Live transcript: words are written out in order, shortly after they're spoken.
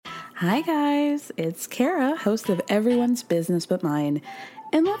Hi guys, it's Kara, host of Everyone's Business But Mine.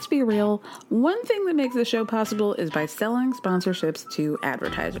 And let's be real, one thing that makes the show possible is by selling sponsorships to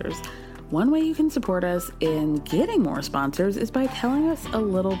advertisers. One way you can support us in getting more sponsors is by telling us a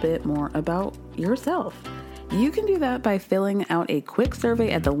little bit more about yourself. You can do that by filling out a quick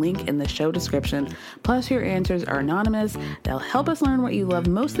survey at the link in the show description. Plus, your answers are anonymous. They'll help us learn what you love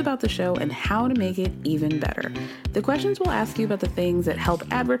most about the show and how to make it even better. The questions will ask you about the things that help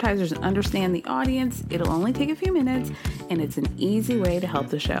advertisers understand the audience. It'll only take a few minutes, and it's an easy way to help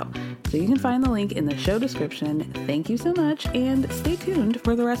the show. So you can find the link in the show description. Thank you so much, and stay tuned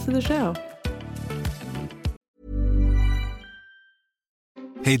for the rest of the show.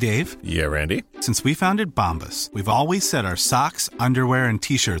 Hey, Dave. Yeah, Randy. Since we founded Bombas, we've always said our socks, underwear, and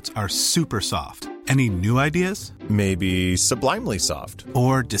T-shirts are super soft. Any new ideas? Maybe sublimely soft.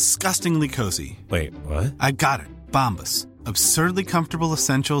 Or disgustingly cozy. Wait, what? I got it. Bombas. Absurdly comfortable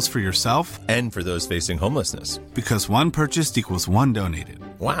essentials for yourself and for those facing homelessness. Because one purchased equals one donated.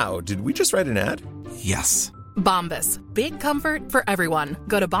 Wow, did we just write an ad? Yes. Bombas. Big comfort for everyone.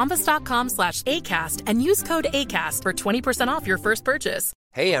 Go to bombas.com/ACAST and use code ACAST for 20% off your first purchase.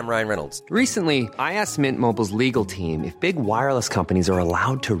 Hey, I'm Ryan Reynolds. Recently, I asked Mint Mobile's legal team if big wireless companies are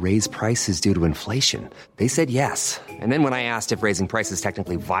allowed to raise prices due to inflation. They said yes. And then when I asked if raising prices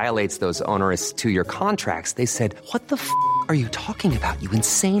technically violates those onerous two-year contracts, they said, "What the f*** are you talking about, you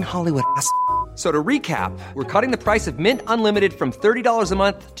insane Hollywood ass?" So to recap, we're cutting the price of Mint Unlimited from $30 a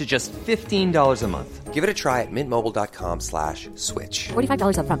month to just $15 a month. Give it a try at mintmobile.com/switch.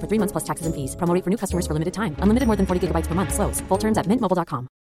 $45 up front for 3 months plus taxes and fees. Promo rate for new customers for limited time. Unlimited more than 40 gigabytes per month. Slows full terms at mintmobile.com.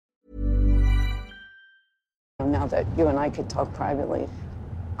 Now that you and I could talk privately,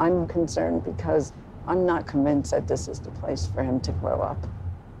 I'm concerned because I'm not convinced that this is the place for him to grow up.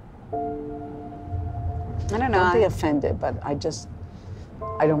 I don't know. Don't be offended, but I'm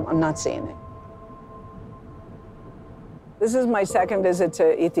not seeing it. This is my second visit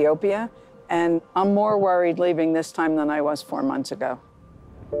to Ethiopia, and I'm more worried leaving this time than I was 4 months ago.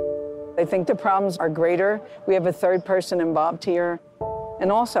 I think the problems are greater. We have a third person involved here.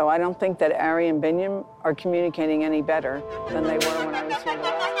 And also, I don't think that Ari and Binyam are communicating any better than they were when I was here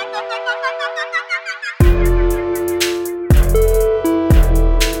last time.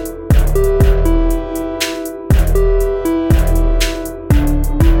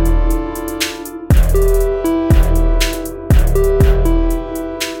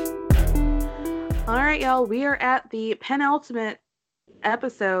 Y'all, we are at the penultimate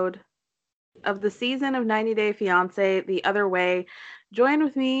episode of the season of 90 Day Fiancé, The Other Way. Join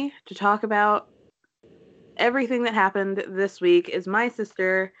with me to talk about everything that happened this week is my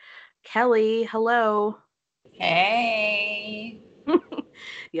sister, Kelly. Hello. Hey.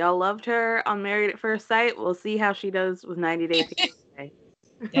 Y'all loved her on Married at First Sight. We'll see how she does with 90 Day Fiancé.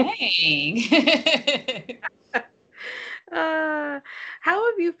 Dang.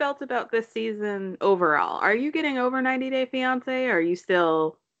 How have you felt about this season overall? Are you getting over 90 Day Fiancé, or are you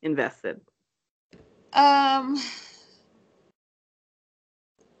still invested? I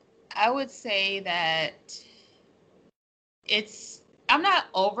would say that I'm not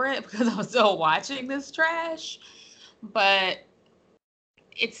over it because I'm still watching this trash, but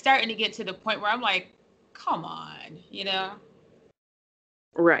it's starting to get to the point where I'm like, come on, you know?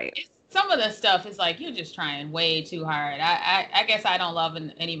 Right. Some of the stuff is like, you're just trying way too hard. I guess I don't love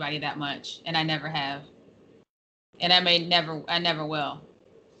anybody that much, and I never have. And I never will.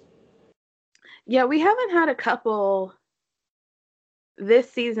 Yeah, we haven't had a couple this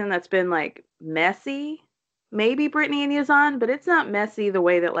season that's been like messy. Maybe Brittany and Yazan, but it's not messy the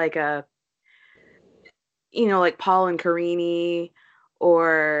way that like like Paul and Karini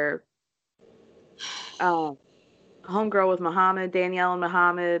or Homegirl with Muhammad, Danielle and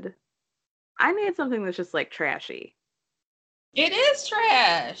Muhammad. I need something that's just like trashy. It is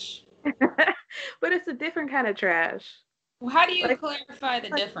trash. But it's a different kind of trash. Well, how do you clarify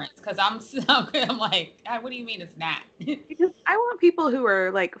the difference? Because I'm like, what do you mean it's not? Because I want people who are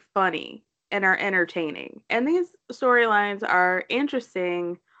like funny and are entertaining. And these storylines are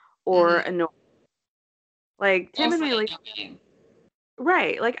interesting or annoying. Like Tim and Melissa.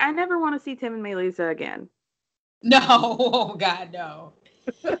 Right. Like I never want to see Tim and Melissa again. No. Oh God, no.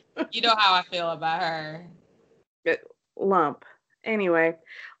 You know how I feel about her. Lump. Anyway,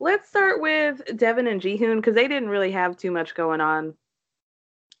 let's start with Devin and Jihoon because they didn't really have too much going on.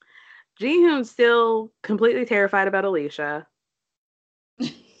 Jihoon's still completely terrified about Alicia.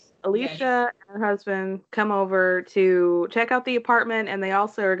 Alicia and her husband come over to check out the apartment, and they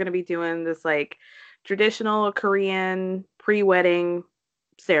also are going to be doing this like traditional Korean pre-wedding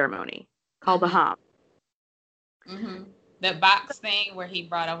ceremony called the Ham. Mm-hmm. That box thing where he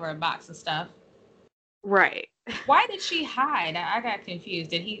brought over a box of stuff. Right. Why did she hide? I got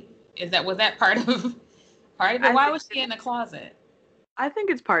confused. Was that part of it? Why was she in the closet? I think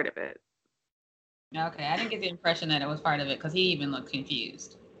it's part of it. Okay, I didn't get the impression that it was part of it because he even looked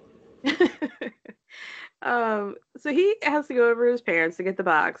confused. So he has to go over to his parents to get the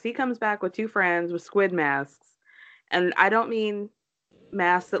box. He comes back with 2 friends with squid masks. And I don't mean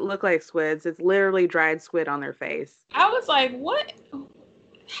masks that look like squids. It's literally dried squid on their face. I was like, what?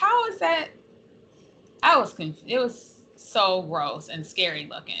 How is that? I was confused. It was so gross and scary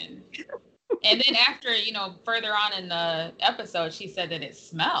looking. And then after, further on in the episode, she said that it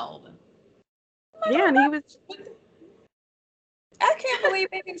smelled. Yeah, and he was... I can't believe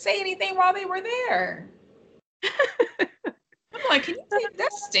they didn't say anything while they were there. I'm like, can you take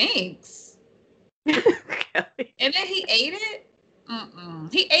that? Stinks. And then he ate it.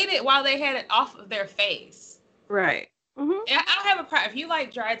 He ate it while they had it off of their face. Right. Mm-hmm. I don't have a problem. If you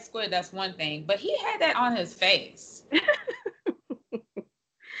like dried squid, that's one thing. But he had that on his face.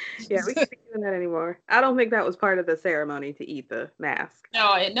 Yeah, we can't be doing that anymore. I don't think that was part of the ceremony to eat the mask.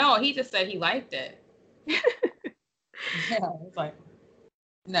 No, he just said he liked it. Yeah, it's like,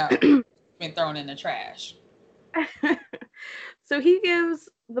 no, it's been thrown in the trash. So he gives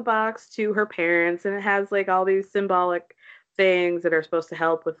the box to her parents, and it has like all these symbolic things that are supposed to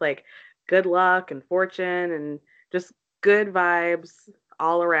help with like good luck and fortune and just good vibes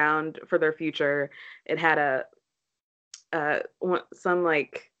all around for their future. It had some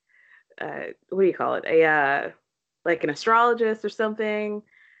like what do you call it? Like an astrologist or something.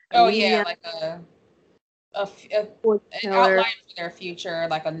 Oh yeah, like an outline for their future,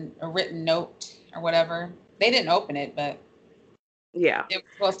 like a written note or whatever. They didn't open it, but yeah, it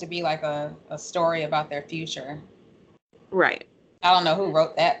was supposed to be like a story about their future. Right. I don't know who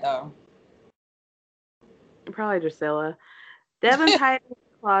wrote that though. Probably Drusilla. Devin's hiding in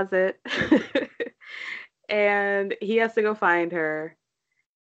the closet, and he has to go find her.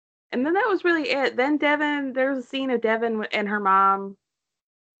 And then that was really it. Then there was a scene of Devin and her mom.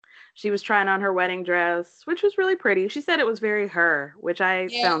 She was trying on her wedding dress, which was really pretty. She said it was very her, which I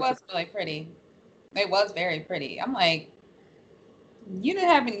found. It was really pretty. It was very pretty. I'm like, you didn't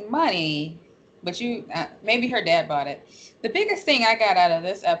have any money, but you maybe her dad bought it. The biggest thing I got out of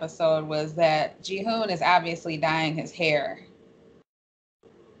this episode was that Ji-hoon is obviously dyeing his hair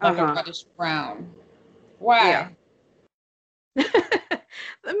like a reddish brown. Why? Yeah.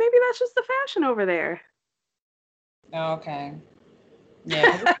 Maybe that's just the fashion over there. Oh, okay.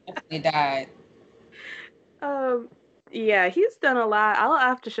 Yeah, he definitely died. Yeah, he's done a lot. I'll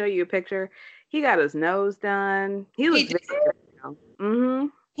have to show you a picture. He got his nose done. He looks very different now. Mm-hmm.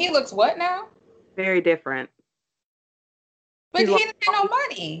 He looks what now? Very different. But he didn't have no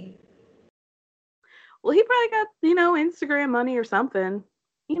money. Well, he probably got, Instagram money or something.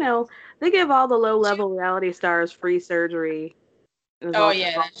 They give all the low-level reality stars free surgery. Oh,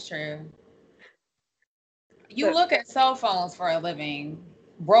 yeah, that's true. You look at cell phones for a living,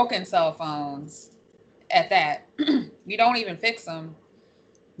 broken cell phones at that. You don't even fix them.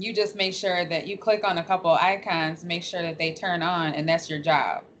 You just make sure that you click on a couple icons, make sure that they turn on, and that's your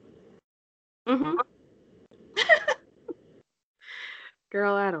job. Mm-hmm.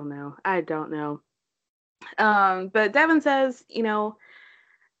 Girl, I don't know. But Devin says,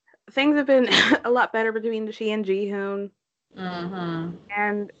 things have been a lot better between she and Ji-hoon. Mm-hmm.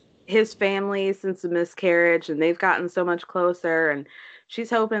 And his family since the miscarriage, and they've gotten so much closer, and she's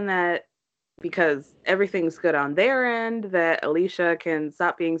hoping that because everything's good on their end, that Alicia can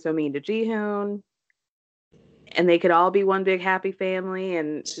stop being so mean to Ji-hoon, and they could all be one big happy family.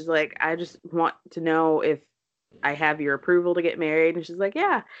 And she's like, I just want to know if I have your approval to get married. And she's like,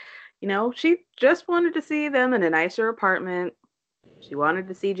 yeah. She just wanted to see them in a nicer apartment. She wanted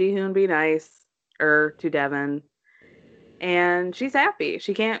to see Ji-hoon be nice to Devin. And she's happy.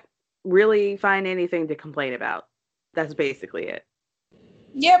 She can't really find anything to complain about. That's basically it.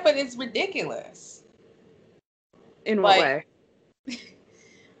 Yeah, but it's ridiculous. In what way?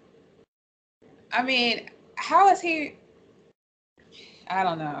 I mean, how is he? I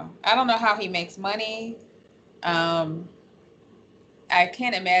don't know. I don't know how he makes money. I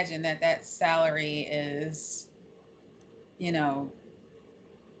can't imagine that salary is,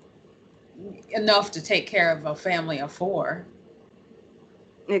 enough to take care of a family of 4.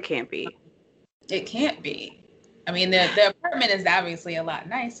 It can't be. It can't be. I mean, the apartment is obviously a lot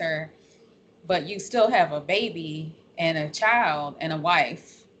nicer, but you still have a baby and a child and a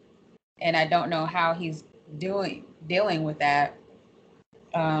wife. And I don't know how he's dealing with that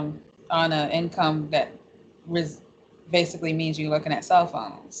on an income that basically means you're looking at cell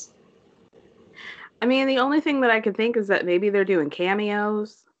phones. I mean, the only thing that I can think is that maybe they're doing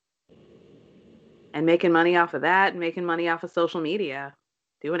cameos and making money off of that and making money off of social media,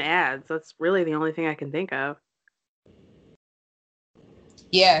 doing ads. That's really the only thing I can think of.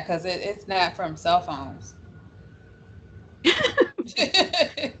 Yeah, because it's not from cell phones.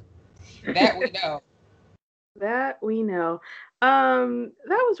 That we know. That we know. That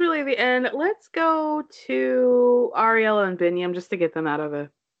was really the end. Let's go to Ariella and Binyam just to get them out of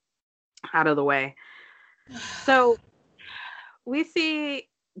the way. So we see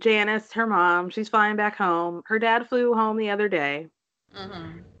Janice, her mom. She's flying back home. Her dad flew home the other day,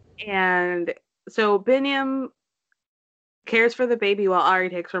 and so Binyam cares for the baby while Ari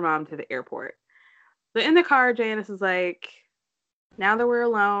takes her mom to the airport. So in the car, Janice is like, "Now that we're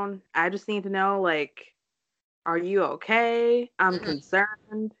alone, I just need to know, like, are you okay? I'm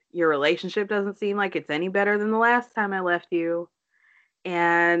concerned. Your relationship doesn't seem like it's any better than the last time I left you.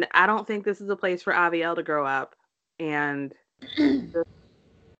 And I don't think this is a place for Avielle to grow up. And just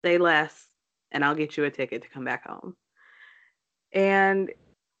say less, and I'll get you a ticket to come back home." And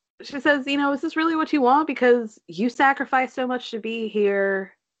she says, "Is this really what you want? Because you sacrificed so much to be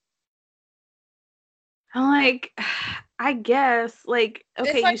here." I'm like, I guess, like,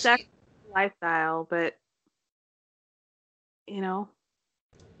 okay, like you sacrificed your lifestyle, but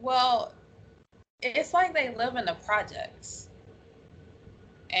Well, it's like they live in the projects.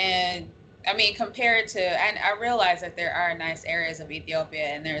 And I mean, compared to, and I realize that there are nice areas of Ethiopia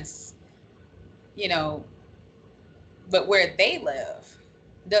and there's, but where they live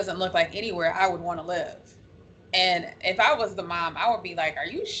doesn't look like anywhere I would want to live. And if I was the mom, I would be like, are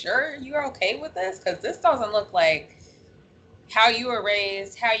you sure you're okay with this? Because this doesn't look like how you were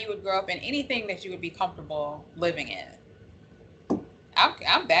raised, how you would grow up, in anything that you would be comfortable living in.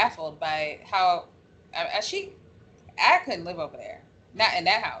 I'm baffled by how I couldn't live over there, not in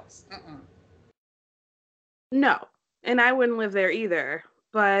that house. No, and I wouldn't live there either.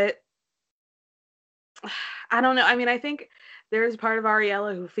 But I don't know. I mean, I think there's part of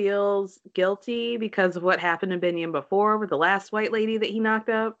Ariella who feels guilty because of what happened to Binyam before with the last white lady that he knocked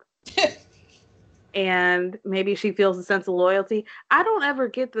up. And maybe she feels a sense of loyalty. I don't ever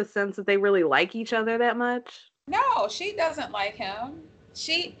get the sense that they really like each other that much. No, she doesn't like him.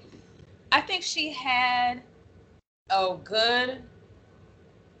 I think she had a good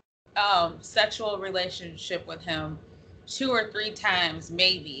sexual relationship with him 2 or 3 times,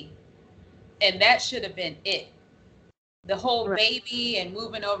 maybe. And that should have been it. The whole baby and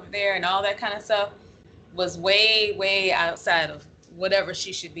moving over there and all that kind of stuff was way, way outside of whatever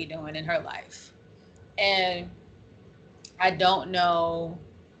she should be doing in her life. And I don't know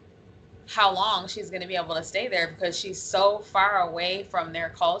how long she's going to be able to stay there because she's so far away from their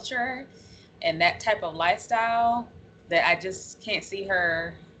culture and that type of lifestyle that I just can't see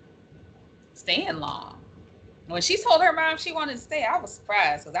her staying long. When she told her mom she wanted to stay, I was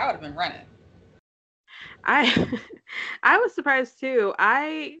surprised because I would have been running. I was surprised too.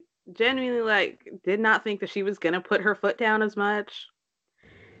 I genuinely did not think that she was going to put her foot down as much.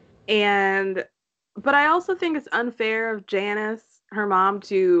 But I also think it's unfair of Janice, her mom,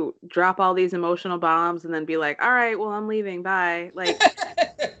 to drop all these emotional bombs and then be like, "All right, well, I'm leaving. Bye." Like,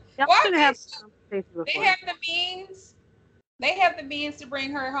 they have the means. They have the means to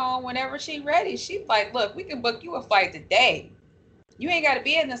bring her home whenever she's ready. She's like, "Look, we can book you a flight today. You ain't got to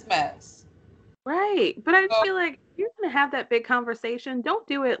be in this mess." Right. But I just feel like if you're going to have that big conversation, don't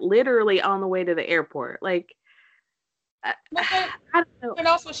do it literally on the way to the airport. Like, I don't know. When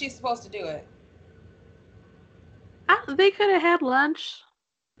else was she supposed to do it? They could have had lunch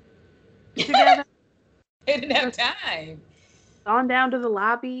together. They didn't have time. Gone down to the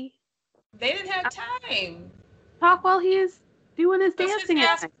lobby. They didn't have time. Talk while he is doing his dancing.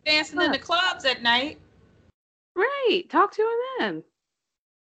 Dancing in the clubs at night. Right. Talk to him then.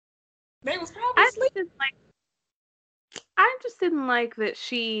 They was probably sleeping. I just didn't like that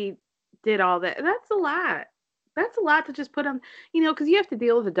she did all that. That's a lot. That's a lot to just put on, because you have to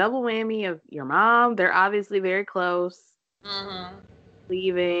deal with a double whammy of your mom. They're obviously very close.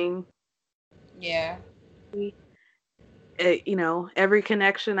 Leaving. Yeah. Every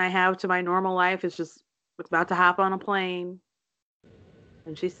connection I have to my normal life is just about to hop on a plane.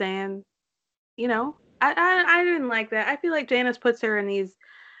 And she's saying, I didn't like that. I feel like Janice puts her in these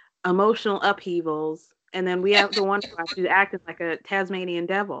emotional upheavals. And then we have to wonder why she's acting like a Tasmanian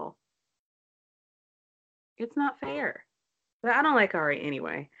devil. It's not fair. But I don't like Ari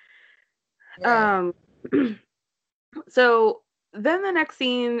anyway. Right. So then the next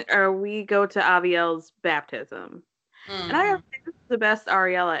scene, we go to Avielle's baptism. And I gotta say, this is the best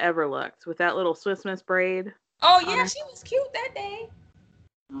Ariella ever looked with that little Swiss Miss braid. Oh yeah, she was cute that day.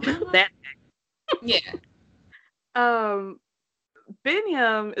 That day. Yeah.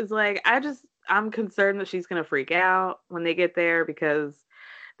 Binyam is like, I'm concerned that she's gonna freak out when they get there because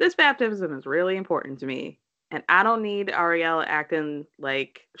this baptism is really important to me. And I don't need Ariella acting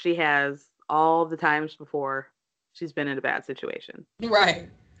like she has all the times before she's been in a bad situation. Right.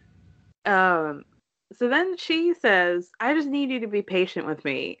 So then she says, I just need you to be patient with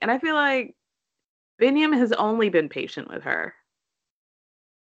me. And I feel like Binyam has only been patient with her.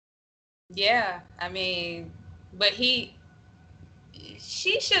 Yeah. I mean, but she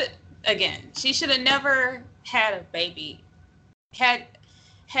should have never had a baby. Had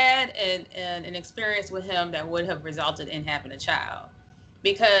an experience with him that would have resulted in having a child,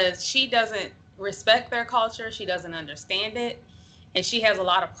 because she doesn't respect their culture, she doesn't understand it, and she has a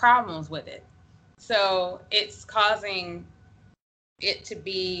lot of problems with it. So it's causing it to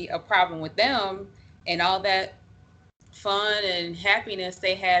be a problem with them, and all that fun and happiness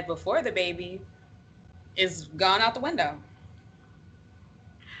they had before the baby is gone out the window.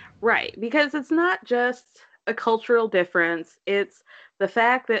 Right, because it's not just a cultural difference, it's the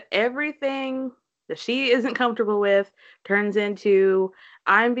fact that everything that she isn't comfortable with turns into,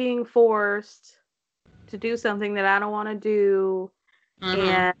 I'm being forced to do something that I don't want to do.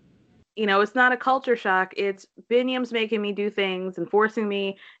 And it's not a culture shock, it's Binyam's making me do things and forcing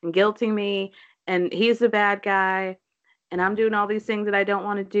me and guilting me, and he's the bad guy, and I'm doing all these things that I don't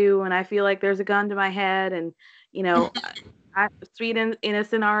want to do, and I feel like there's a gun to my head, and sweet and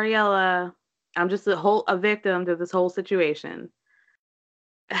innocent Ariella, I'm just a victim to this whole situation.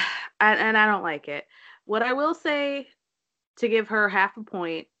 And I don't like it. What I will say, to give her half a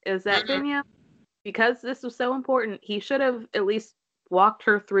point, is that Binyam, because this was so important, he should have at least walked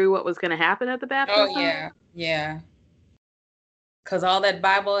her through what was going to happen at the baptism. Oh yeah. Because all that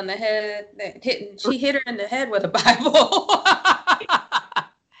Bible in the head, she hit her in the head with a Bible.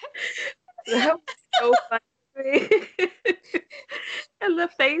 That was so funny. And the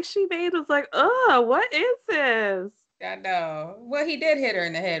face she made was like, oh, what is this? I know. Well, he did hit her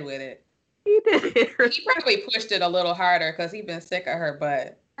in the head with it. He did hit her. He probably pushed it a little harder because he'd been sick of her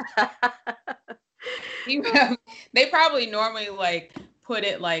butt. They probably normally like put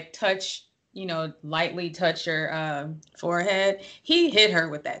it like lightly touch her forehead. He hit her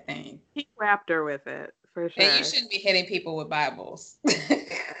with that thing. He whapped her with it, for sure. And you shouldn't be hitting people with Bibles.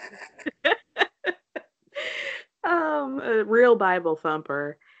 A real Bible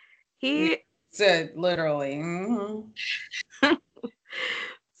thumper. He said literally. Mm-hmm.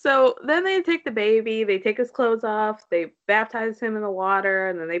 So then they take the baby, they take his clothes off, they baptize him in the water,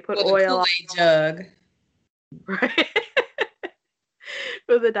 and then they put oil on a jug. Right.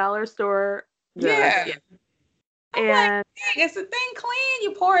 With a dollar store jug. Yeah. And like, is the thing clean?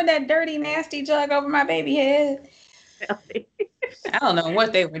 You pouring that dirty, nasty jug over my baby head? I don't know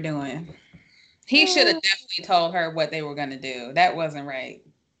what they were doing. He should have definitely told her what they were going to do. That wasn't right.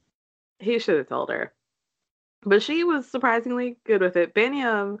 He should have told her. But she was surprisingly good with it.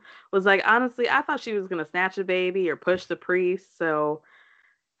 Binyam was like, honestly, I thought she was going to snatch the baby or push the priest. So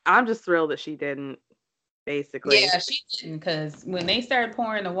I'm just thrilled that she didn't, basically. Yeah, she didn't, because when they started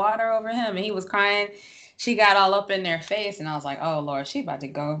pouring the water over him and he was crying, she got all up in their face. And I was like, oh, Lord, she about to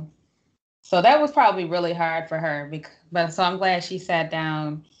go. So that was probably really hard for her. But so I'm glad she sat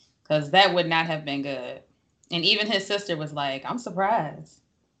down, because that would not have been good. And even his sister was like, I'm surprised.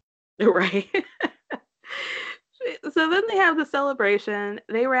 Right. So then they have the celebration.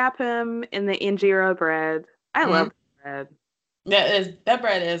 They wrap him in the injera bread. I love bread. That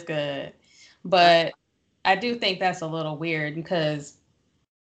bread is good. But I do think that's a little weird, because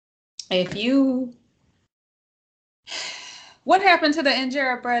what happened to the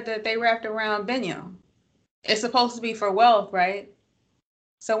injera bread that they wrapped around Binyam? It's supposed to be for wealth, right?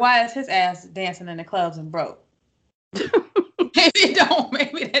 So why is his ass dancing in the clubs and broke? Maybe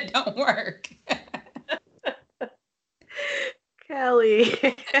that don't work.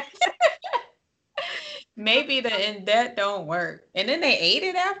 Kelly. Maybe that don't work. And then they ate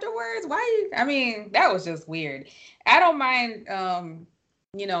it afterwards. That was just weird. I don't mind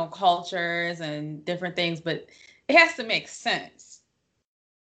cultures and different things, but it has to make sense.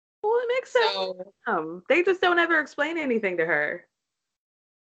 Well, it makes sense. They just don't ever explain anything to her.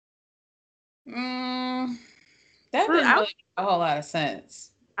 That didn't really make a whole lot of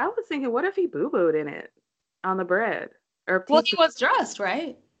sense. I was thinking, what if he boo-booed in it on the bread? Well, he was dressed,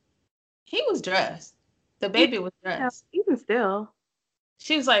 right? He was dressed. The baby was dressed. Yeah, even still.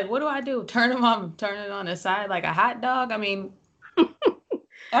 She was like, what do I do? Turn it on the side like a hot dog? I mean, I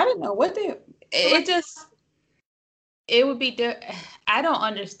don't know what it would be. I don't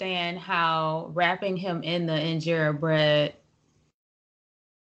understand how wrapping him in the injera bread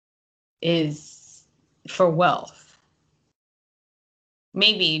is for wealth.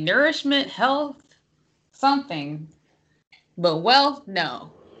 Maybe nourishment, health, something. But wealth,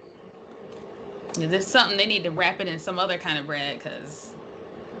 no. Is this something they need to wrap it in some other kind of bread? Because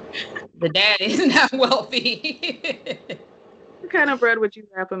the dad is not wealthy. What kind of bread would you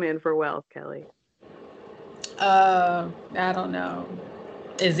wrap them in for wealth, Kelly? I don't know.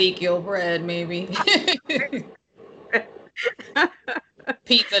 Ezekiel bread, maybe.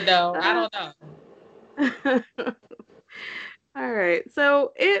 Pizza dough. I don't know. All right.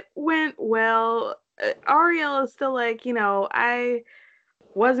 So it went well. Ariel is still like, I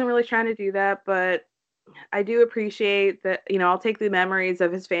wasn't really trying to do that, but I do appreciate that, I'll take the memories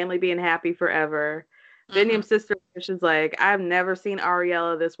of his family being happy forever. Vinyam's sister is like, I've never seen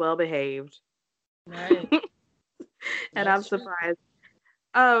Ariella this well behaved. Right. And I'm surprised.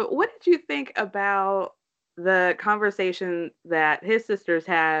 What did you think about the conversation that his sisters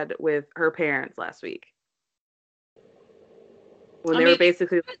had with her parents last week? When they were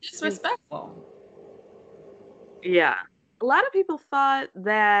basically disrespectful. Yeah. A lot of people thought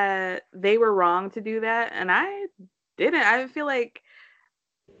that they were wrong to do that, and I didn't. I feel like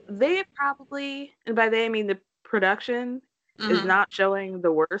they probably, and by they I mean the production, is not showing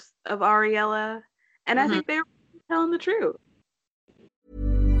the worst of Ariella, and I think they're telling the truth.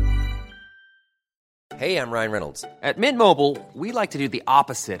 Hey, I'm Ryan Reynolds. At Mint Mobile, we like to do the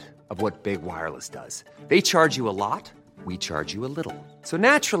opposite of what Big Wireless does. They charge you a lot. We charge you a little. So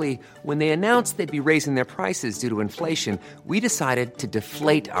naturally, when they announced they'd be raising their prices due to inflation, we decided to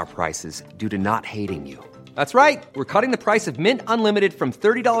deflate our prices due to not hating you. That's right. We're cutting the price of Mint Unlimited from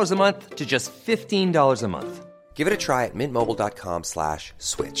 $30 a month to just $15 a month. Give it a try at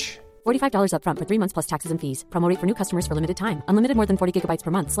mintmobile.com/switch. $45 up front for 3 months plus taxes and fees. Promo rate for new customers for limited time. Unlimited more than 40 gigabytes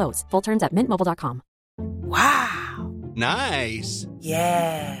per month. Slows full terms at mintmobile.com. Wow. Nice.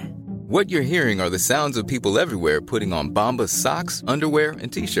 Yeah. What you're hearing are the sounds of people everywhere putting on Bombas socks, underwear,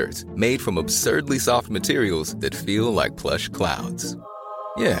 and T-shirts made from absurdly soft materials that feel like plush clouds.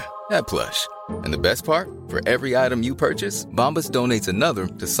 Yeah, that plush. And the best part? For every item you purchase, Bombas donates another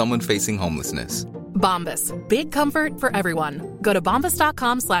to someone facing homelessness. Bombas. Big comfort for everyone. Go to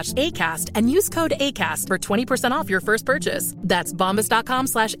bombas.com/ACAST and use code ACAST for 20% off your first purchase. That's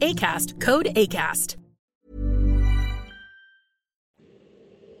bombas.com/ACAST. Code ACAST.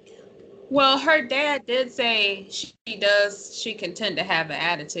 Well, her dad did say she can tend to have an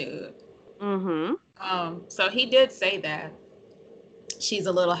attitude. So he did say that she's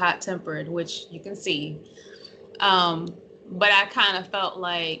a little hot-tempered, which you can see. But I kind of felt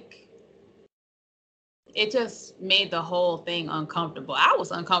like it just made the whole thing uncomfortable. I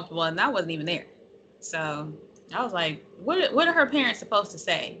was uncomfortable and I wasn't even there. So I was like, what are her parents supposed to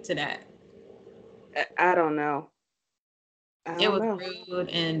say to that? I don't know. It was rude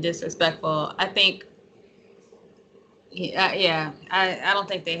and disrespectful. I think, I don't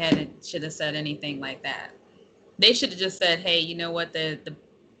think they should have said anything like that. They should have just said, hey, you know what, the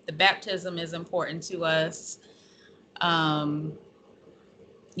baptism is important to us.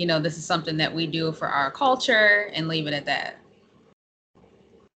 This is something that we do for our culture, and leave it at that.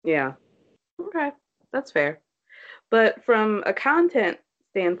 Yeah. Okay. That's fair. But from a content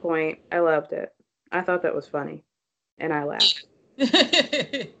standpoint, I loved it. I thought that was funny. And I laughed.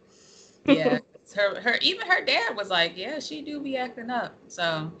 Yeah. Even her dad was like, yeah, she do be acting up.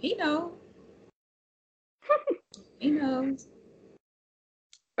 So he knows. He knows.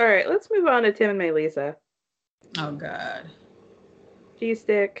 All right, let's move on to Tim and Melissa. Oh, God. Cheese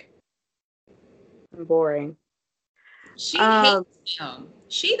stick. Boring. She hates him.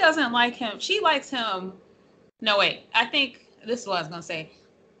 She doesn't like him. She likes him. No, wait. I think this is what I was going to say.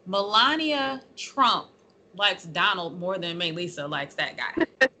 Melania Trump likes Donald more than Melissa likes that guy.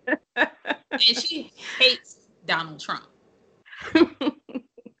 And she hates Donald Trump.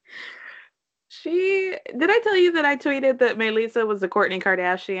 Did I tell you that I tweeted that Melissa was the Kourtney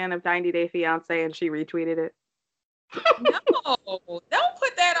Kardashian of 90 Day Fiancé and she retweeted it? No, don't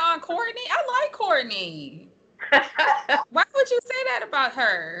put that on Kourtney. I like Kourtney. Why would you say that about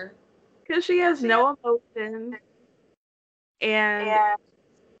her? Because she has no emotion and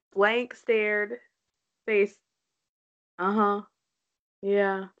blank stared face.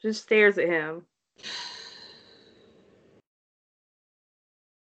 Yeah, just stares at him.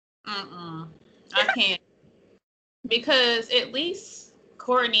 I can't. Because at least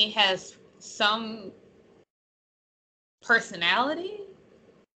Kourtney has some personality.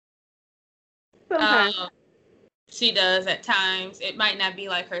 She does at times. It might not be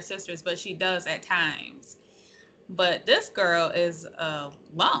like her sisters, but she does at times. But this girl is a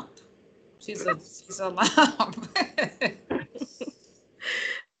lump. She's a lump.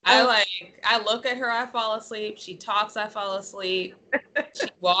 I look at her, I fall asleep. She talks, I fall asleep. She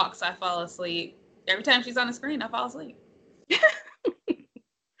walks, I fall asleep. Every time she's on the screen, I fall asleep.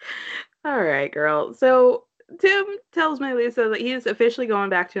 All right, girl. So Tim tells Melissa that he is officially going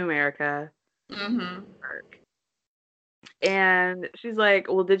back to America. Mm-hmm. And she's like,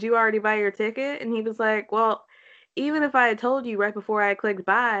 well, did you already buy your ticket? And he was like, well, even if I had told you right before I clicked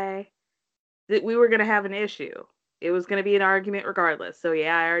buy that we were going to have an issue, it was going to be an argument regardless. So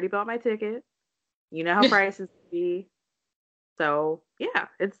yeah, I already bought my ticket. You know how prices be. So yeah,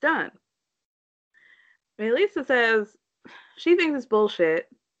 it's done. Melissa says she thinks it's bullshit.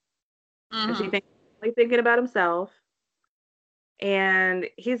 Mm-hmm. And she thinks he's like thinking about himself. And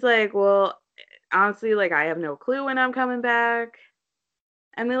he's like, well, honestly, like, I have no clue when I'm coming back.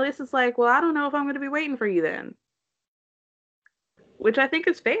 And Melissa's like, well, I don't know if I'm going to be waiting for you then. Which I think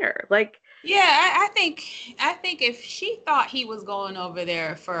is fair. Like, yeah, I think if she thought he was going over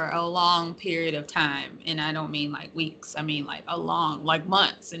there for a long period of time, and I don't mean like weeks, I mean like like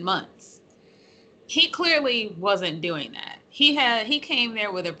months and months, he clearly wasn't doing that. He came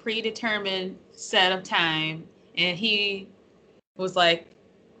there with a predetermined set of time, and he was like,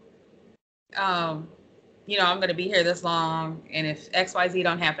 I'm going to be here this long, and if XYZ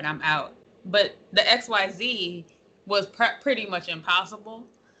don't happen, I'm out. But the XYZ was pretty much impossible.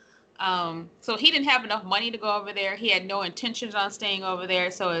 So he didn't have enough money to go over there. He had no intentions on staying over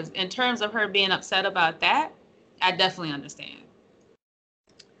there. So in terms of her being upset about that, I definitely understand.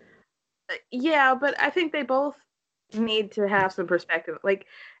 Yeah, but I think they both need to have some perspective. Like,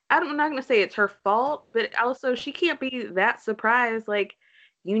 I'm not going to say it's her fault, but also she can't be that surprised. Like,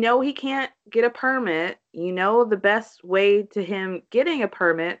 he can't get a permit. The best way to him getting a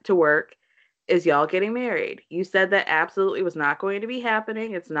permit to work is y'all getting married. You said that absolutely was not going to be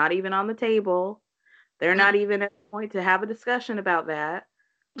happening. It's not even on the table. They're not even at the point to have a discussion about that.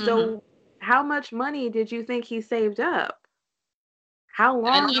 Mm-hmm. So how much money did you think he saved up? How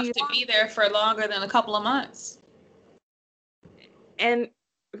long do you to be there for longer than a couple of months? And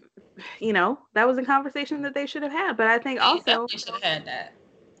that was a conversation that they should have had. But I think also they should have had that.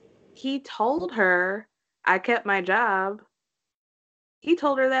 He told her, I kept my job. He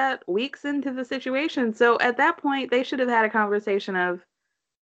told her that weeks into the situation. So at that point, they should have had a conversation of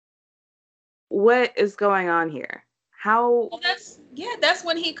what is going on here. How? Well, that's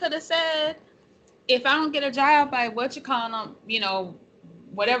when he could have said, if I don't get a job by whatever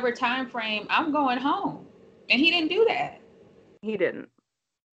time frame, I'm going home. And he didn't do that. He didn't.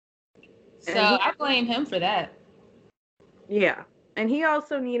 So I blame him for that. Yeah. And he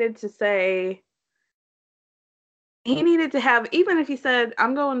also needed to say, he needed to have, even if he said,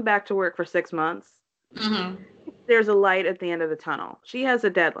 I'm going back to work for 6 months, there's a light at the end of the tunnel. She has a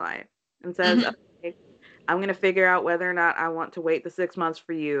deadline and says, okay, I'm going to figure out whether or not I want to wait the 6 months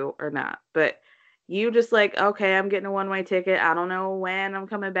for you or not. But you just like, okay, I'm getting a one-way ticket. I don't know when I'm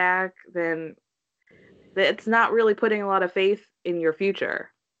coming back. Then it's not really putting a lot of faith in your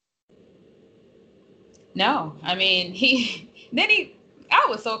future. No, I mean, I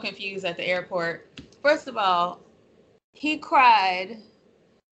was so confused at the airport. First of all, he cried,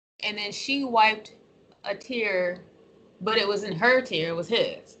 and then she wiped a tear, but it wasn't her tear, it was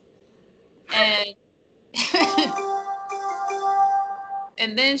his. And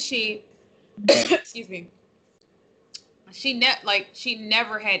and then she, excuse me, she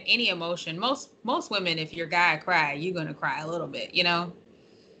never had any emotion. Most women, if your guy cry, you're gonna cry a little bit,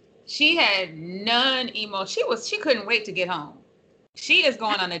 She had none emotion. She couldn't wait to get home. She is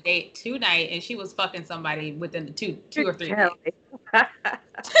going on a date tonight, and she was fucking somebody within the two or 3 days. I'm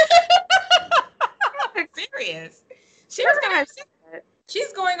serious. She's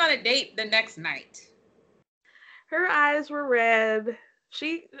going on a date the next night. Her eyes were red.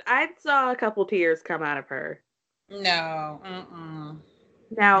 I saw a couple tears come out of her. No.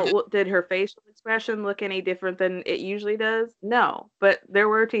 Now, did her facial expression look any different than it usually does? No, but there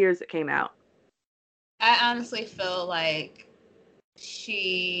were tears that came out. I honestly feel like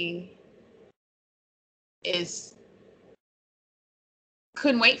she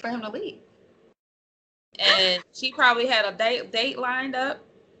couldn't wait for him to leave. And she probably had a date lined up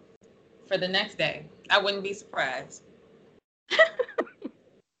for the next day. I wouldn't be surprised.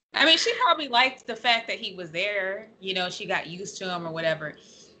 I mean, she probably liked the fact that he was there. She got used to him or whatever.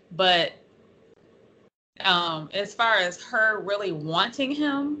 But as far as her really wanting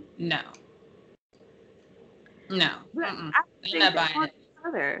him, no. No. I'm not buying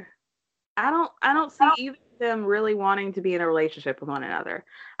it. I don't see either of them really wanting to be in a relationship with one another.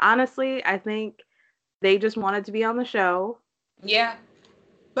 Honestly, I think they just wanted to be on the show. Yeah.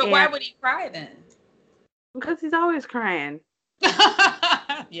 But why would he cry then? Because he's always crying.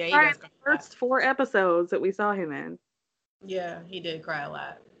 Yeah, he Right, does the cry a lot. first 4 episodes that we saw him in. Yeah, he did cry a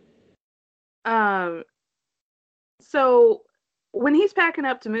lot. So when he's packing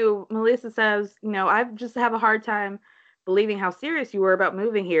up to move, Melissa says, I just have a hard time believing how serious you were about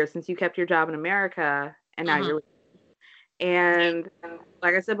moving here since you kept your job in America and now you're leaving. And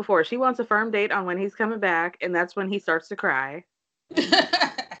like I said before, she wants a firm date on when he's coming back, and that's when he starts to cry.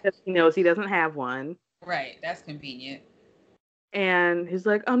 Because he knows he doesn't have one. Right, that's convenient. And he's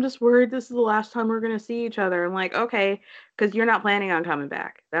like, I'm just worried this is the last time we're going to see each other. I'm like, okay, because you're not planning on coming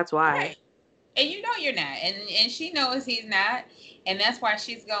back. That's why. Right. And you know you're not. And she knows he's not. And that's why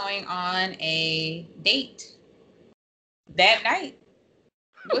she's going on a date that night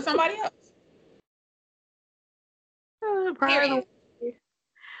with somebody else. Period.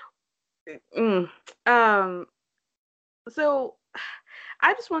 So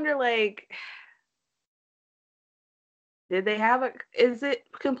I just wonder, like, did they have is it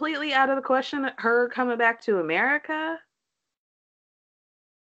completely out of the question her coming back to America?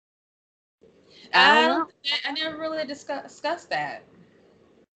 I never really discussed that.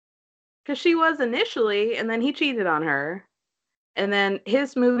 Because she was initially, and then he cheated on her. And then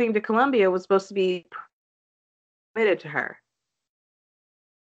his moving to Colombia was supposed to be committed to her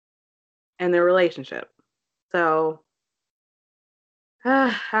and their relationship. So,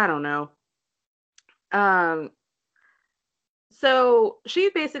 I don't know. So she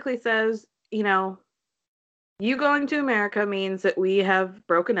basically says, you going to America means that we have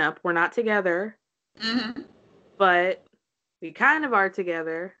broken up. We're not together, but we kind of are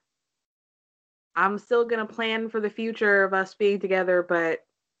together. I'm still going to plan for the future of us being together, but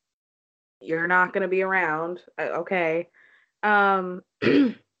you're not going to be around. Okay. I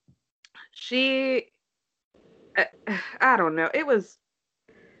don't know.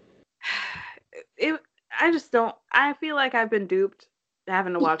 I feel like I've been duped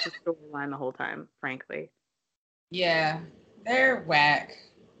having to watch the storyline the whole time, frankly. Yeah, they're whack.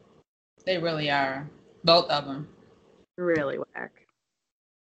 They really are. Both of them. Really whack.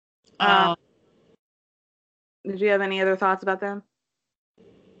 Did you have any other thoughts about them?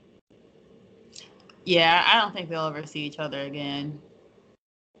 Yeah, I don't think they'll ever see each other again.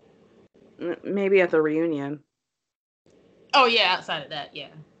 Maybe at the reunion. Oh, yeah, outside of that, yeah.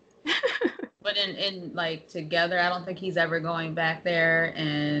 But in like together, I don't think he's ever going back there,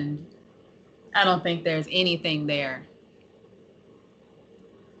 and I don't think there's anything there.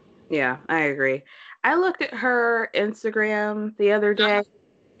 Yeah, I agree. I looked at her Instagram the other day,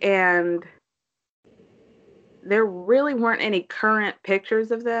 and there really weren't any current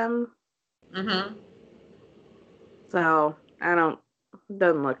pictures of them. So,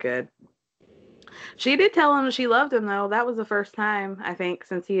 doesn't look good. She did tell him she loved him, though. That was the first time, I think,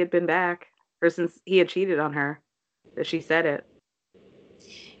 since he had been back, or since he had cheated on her, that she said it.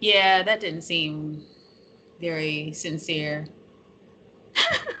 Yeah, that didn't seem very sincere.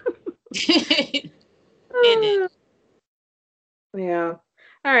 It did. Yeah.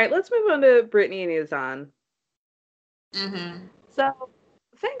 All right, let's move on to Brittany and Yazan. So,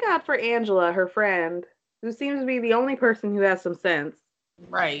 thank God for Angela, her friend, who seems to be the only person who has some sense.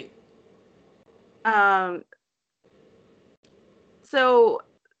 Right. So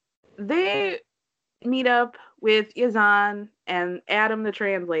they meet up with Yazan and Adam, the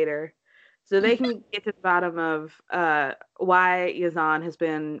translator, so they can get to the bottom of why Yazan has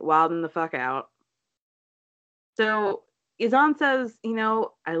been wilding the fuck out. So Yazan says,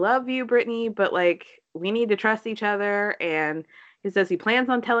 I love you, Brittany, but like we need to trust each other. And he says he plans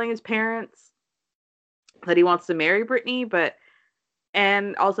on telling his parents that he wants to marry Brittany,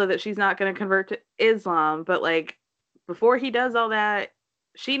 and also that she's not going to convert to Islam. But like before he does all that,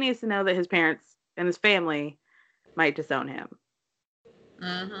 she needs to know that his parents and his family might disown him.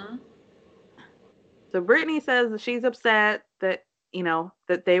 So Brittany says that she's upset that,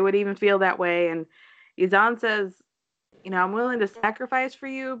 that they would even feel that way. And Yazan says, I'm willing to sacrifice for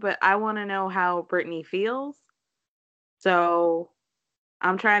you, but I want to know how Brittany feels. So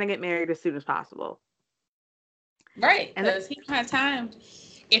I'm trying to get married as soon as possible. Right, because he don't have time.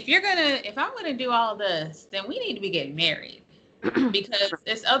 If I'm gonna do all this, then we need to be getting married,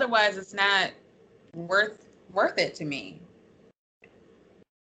 because otherwise it's not worth it to me.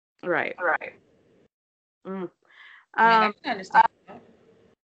 Right. I can understand that.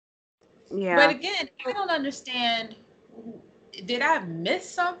 Yeah. But again, I don't understand. Did I miss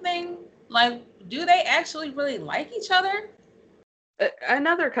something? Like, do they actually really like each other?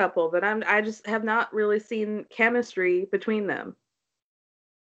 Another couple that I just have not really seen chemistry between them.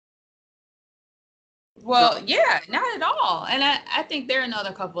 Well, yeah, not at all. And I think they're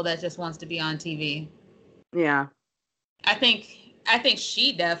another couple that just wants to be on TV. Yeah. I think I think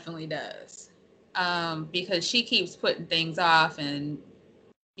she definitely does. Because she keeps putting things off and,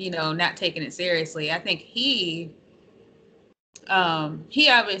 not taking it seriously. I think he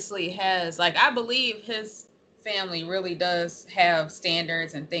obviously has, like, I believe his family really does have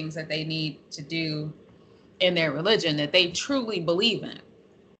standards and things that they need to do in their religion that they truly believe in.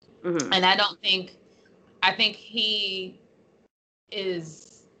 Mm-hmm. And I think he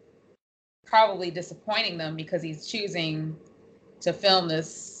is probably disappointing them because he's choosing to film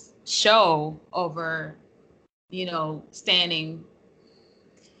this show over, standing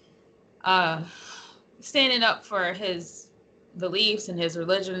up for his beliefs and his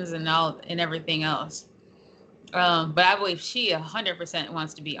religions and everything else. But I believe she 100%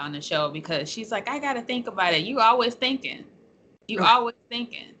 wants to be on the show because she's like, I got to think about it. You always thinking.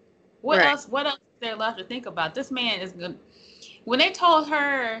 What else is there left to think about? This man is good. When they told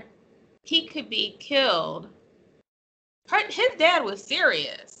her he could be killed, his dad was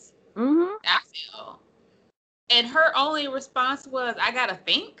serious. Mm-hmm. I feel. And her only response was, I got to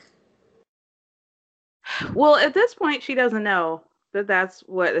think. Well, at this point, she doesn't know that that's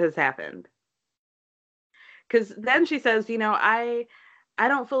what has happened. Because then she says, I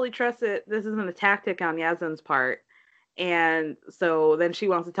don't fully trust it. This isn't a tactic on Yazan's part. And so then she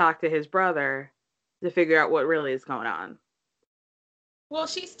wants to talk to his brother to figure out what really is going on. Well,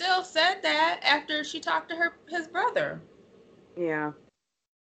 she still said that after she talked to his brother. Yeah.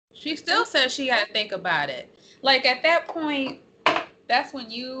 She still says she got to think about it. Like, at that point, that's when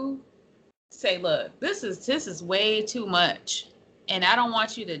you say, look, this is way too much. And I don't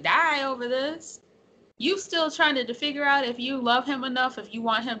want you to die over this. You still trying to figure out if you love him enough, if you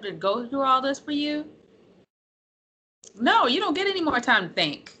want him to go through all this for you. No, you don't get any more time to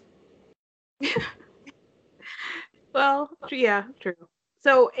think. Well, yeah, true.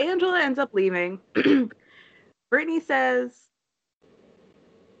 So Angela ends up leaving. Brittany says,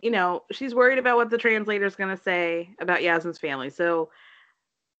 she's worried about what the translator's going to say about Yazan's family. So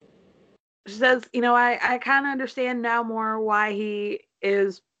she says, I kind of understand now more why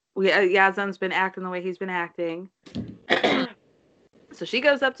Yazan's been acting the way he's been acting. So she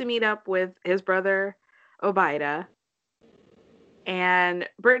goes up to meet up with his brother, Obaida. And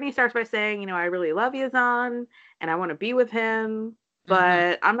Brittany starts by saying, I really love Yazan and I want to be with him,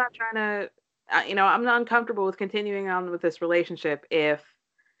 but I'm not trying to, I'm not uncomfortable with continuing on with this relationship if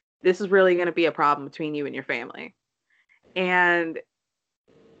this is really going to be a problem between you and your family. And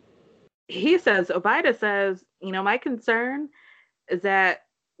Obaida says, my concern is that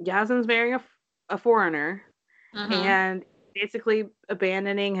Yazan's marrying a foreigner and basically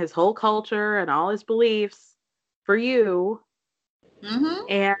abandoning his whole culture and all his beliefs for you. Mm-hmm.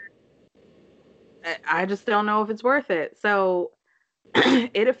 And I just don't know if it's worth it. So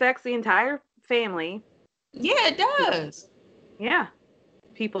it affects the entire family. Yeah, it does. Yeah.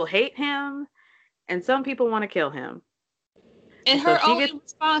 People hate him and some people want to kill him. And her only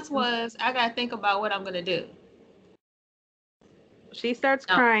response was, I got to think about what I'm going to do. She starts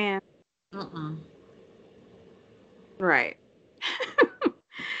crying. Right.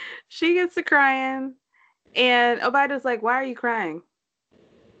 She gets to crying. And Obaida's like, why are you crying?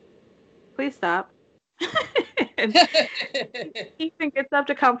 Please stop. And Ethan gets up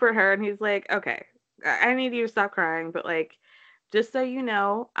to comfort her. And he's like, okay, I need you to stop crying. But like, just so you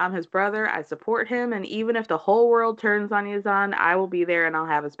know, I'm his brother. I support him. And even if the whole world turns on Yazan, I will be there and I'll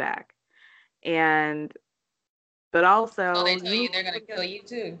have his back. But also, so they tell you they're going to kill you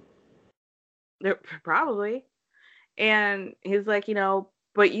too. Probably. And he's like,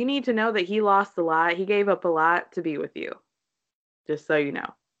 but you need to know that he lost a lot. He gave up a lot to be with you. Just so you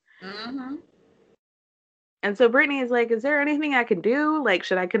know. Mm-hmm. And so Brittany is like, is there anything I can do? Like,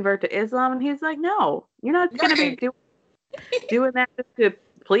 should I convert to Islam? And he's like, no, you're not going to be doing that just to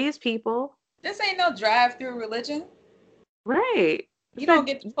please people. This ain't no drive-through religion. Right. You don't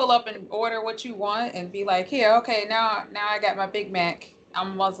get to pull up and order what you want and be like, here, okay, now I got my Big Mac.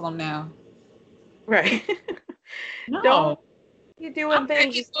 I'm Muslim now. Right. No. Don't you doing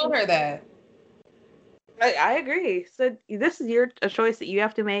things. You told her that. I agree. So this is a choice that you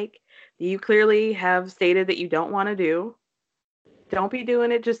have to make. You clearly have stated that you don't want to do. Don't be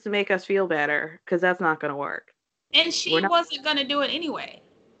doing it just to make us feel better, because that's not going to work. And she wasn't going to do it anyway.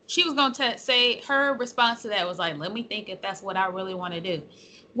 She was going to say, her response to that was like, let me think if that's what I really want to do.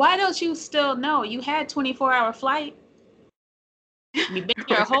 Why don't you still know? You had 24-hour flight. You've been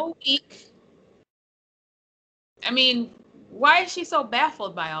here a whole week. I mean, why is she so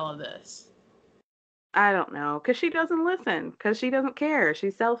baffled by all of this? I don't know. Because she doesn't listen. Because she doesn't care.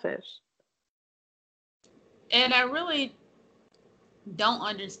 She's selfish. And I really don't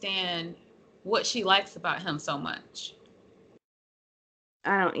understand what she likes about him so much.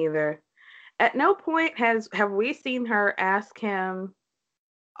 I don't either. At no point have we seen her ask him,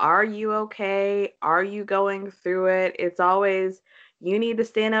 "Are you okay? Are you going through it?" It's always, "You need to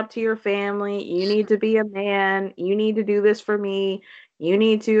stand up to your family. You need to be a man. You need to do this for me. You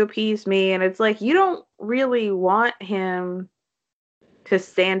need to appease me." And it's like, you don't really want him to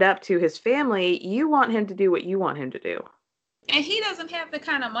stand up to his family. You want him to do what you want him to do. And he doesn't have the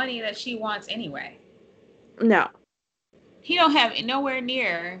kind of money that she wants anyway. No. He don't have nowhere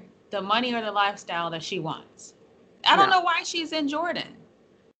near the money or the lifestyle that she wants. I don't know why she's in Jordan,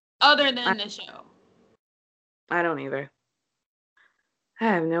 other than the show. I don't either. I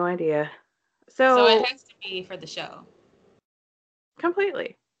have no idea. So it has to be for the show.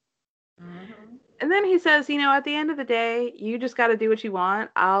 Completely. Mm-hmm. And then he says, at the end of the day, you just got to do what you want.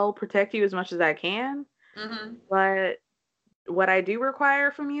 I'll protect you as much as I can. Mm-hmm. But what I do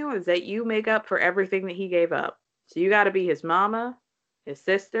require from you is that you make up for everything that he gave up. So you got to be his mama, his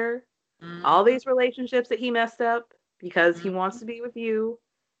sister, all these relationships that he messed up because he wants to be with you.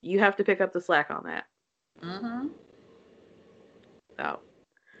 You have to pick up the slack on that. Mm-hmm. So.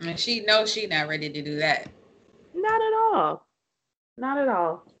 And she knows she's not ready to do that. Not at all. Not at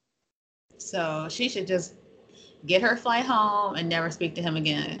all. So she should just get her flight home and never speak to him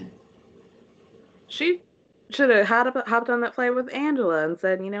again. She should have hopped on that flight with Angela and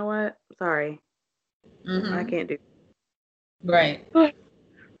said, "You know what? Sorry. I can't do it." Right.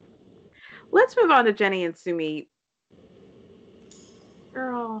 Let's move on to Jenny and Sumit.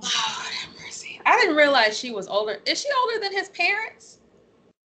 Girl. Oh, have mercy. I didn't realize she was older. Is she older than his parents?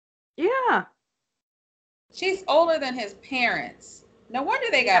 Yeah. She's older than his parents. No wonder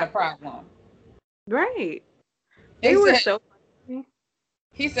they got a problem. Right. They were so funny.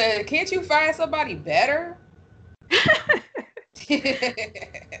 He said, "Can't you find somebody better?"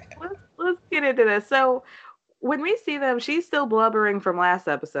 Let's get into this. So when we see them, she's still blubbering from last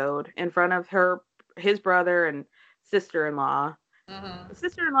episode in front of his brother and sister-in-law. Mm-hmm. The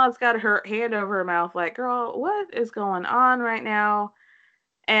sister-in-law's got her hand over her mouth like, "Girl, what is going on right now?"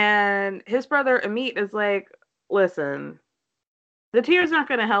 And his brother Amit is like, "Listen, the tears aren't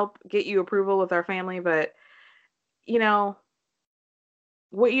going to help get you approval with our family, but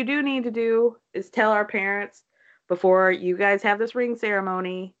what you do need to do is tell our parents before you guys have this ring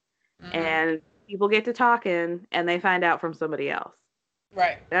ceremony and people get to talking and they find out from somebody else."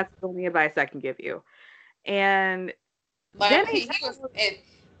 Right. That's the only advice I can give you. And like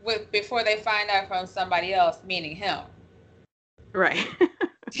before they find out from somebody else, meaning him. Right.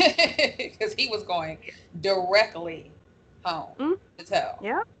 Because he was going directly home to tell.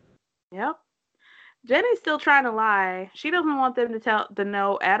 Yep. Jenny's still trying to lie. She doesn't want them to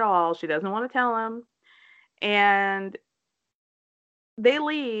know at all. She doesn't want to tell them. And they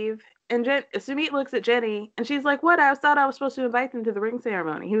leave. And Sumit looks at Jenny and she's like, "What? I thought I was supposed to invite them to the ring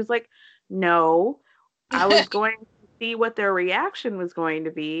ceremony." He was like, "No, I was going to see what their reaction was going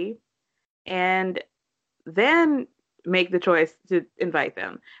to be and then make the choice to invite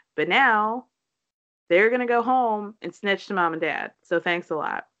them. But now they're going to go home and snitch to mom and dad. So thanks a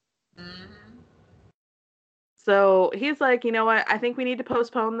lot." Mm-hmm. So he's like, "You know what? I think we need to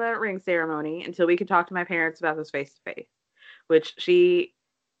postpone the ring ceremony until we can talk to my parents about this face to face," which she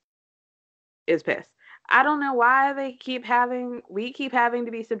is pissed. I don't know why we keep having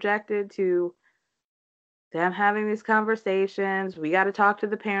to be subjected to them having these conversations. We got to talk to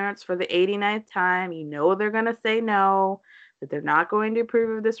the parents for the 89th time. They're going to say no, that they're not going to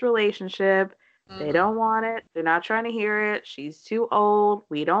approve of this relationship. They don't want it. They're not trying to hear it. She's too old.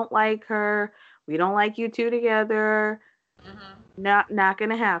 We don't like her. We don't like you two together. Not going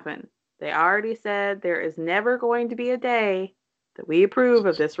to happen. They already said there is never going to be a day that we approve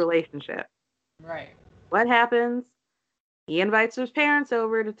of this relationship. Right. What happens? He invites his parents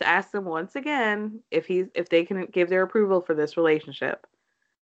over to ask them once again if they can give their approval for this relationship.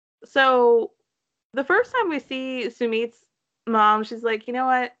 So the first time we see Sumit's mom, she's like, "You know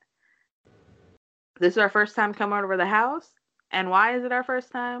what? This is our first time coming over to the house. And why is it our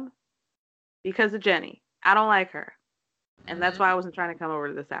first time? Because of Jenny. I don't like her. And that's why I wasn't trying to come over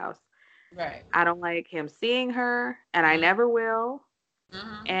to this house. Right. I don't like him seeing her, and I never will.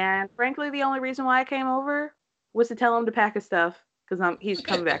 And frankly, the only reason why I came over was to tell him to pack his stuff because he's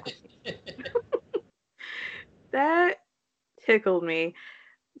coming back with me." That tickled me.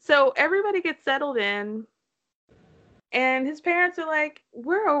 So everybody gets settled in, and his parents are like,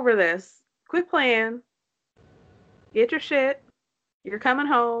 "We're over this. Quit playing. Get your shit. You're coming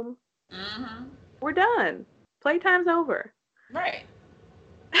home. We're done. Playtime's over." Right.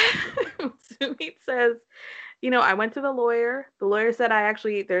 Sumit says, "I went to the lawyer. The lawyer said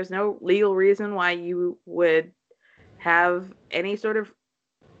there's no legal reason why you would have any sort of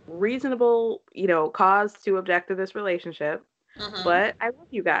reasonable, cause to object to this relationship. Mm-hmm. But I love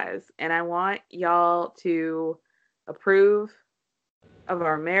you guys, and I want y'all to approve of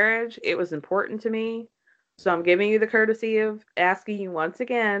our marriage. It was important to me. So I'm giving you the courtesy of asking you once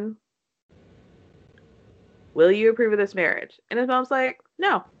again, will you approve of this marriage? And his mom's like,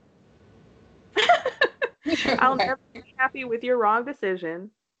 no. I'll never be happy with your wrong decision.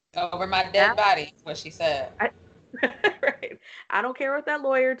 Over my dead body, is what she said. Right. I don't care what that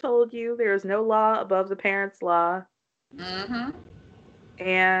lawyer told you. There is no law above the parents' law. Mm-hmm.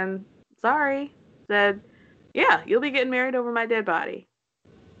 And sorry, said, yeah, you'll be getting married over my dead body.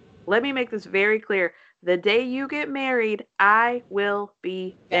 Let me make this very clear. The day you get married, I will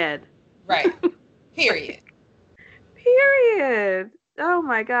be dead. Right. Period. Period. Oh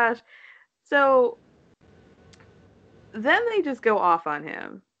my gosh. So then they just go off on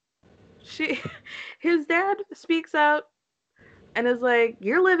him. His dad speaks up and is like,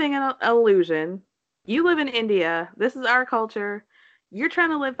 you're living in an illusion. You live in India. This is our culture. You're trying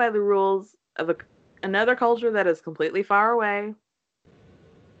to live by the rules of another culture that is completely far away.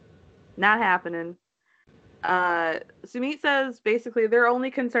 Not happening. Sumit says basically they're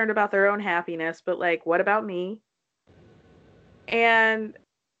only concerned about their own happiness, but like, what about me? And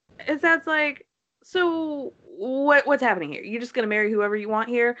his dad's like, so what's happening here? You're just gonna marry whoever you want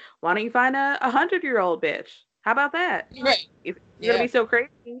here? Why don't you find a 100-year-old bitch? How about that? Right. If you're gonna be so crazy.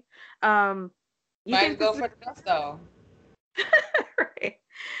 You might go for the best though. Right.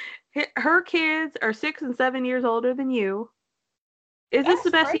 Her kids are 6 and 7 years older than you. Is this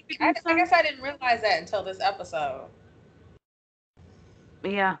the best you could do? I guess I didn't realize that until this episode.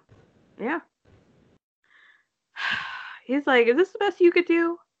 Yeah. Yeah. He's like, is this the best you could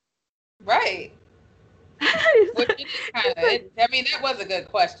do? Right. Which is that was a good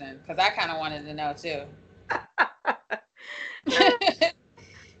question, because I kind of wanted to know too.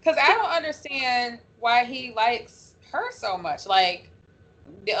 Because I don't understand why he likes her so much. Like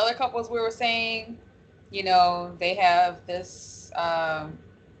the other couples we were saying, they have this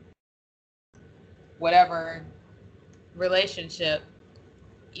whatever relationship.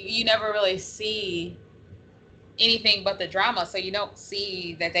 You never really see anything but the drama, so you don't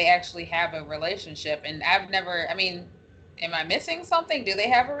see that they actually have a relationship. And am I missing something? Do they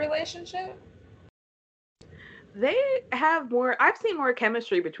have a relationship? They have more. I've seen more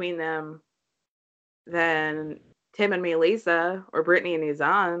chemistry between them than Tim and Melissa or Brittany and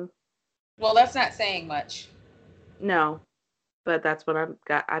Izan. Well, that's not saying much. No, but that's what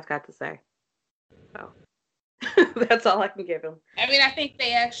I've got to say. So that's all I can give him. I think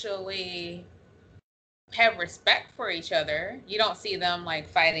they actually have respect for each other. You don't see them like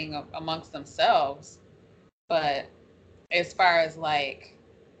fighting amongst themselves, but as far as like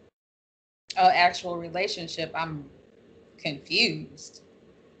an actual relationship, I'm confused.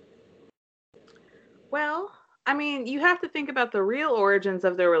 Well, you have to think about the real origins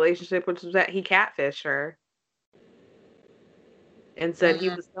of their relationship, which was that he catfished her and said he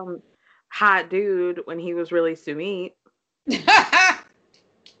was some hot dude when he was really Sumit. That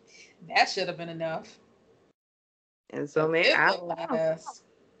should have been enough. And so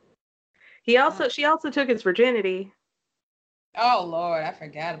she also took his virginity. Oh Lord, I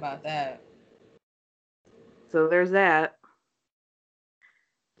forgot about that. So there's that.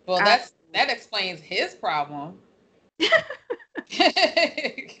 Well, that explains his problem.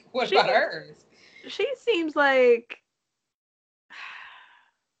 What about hers? She seems like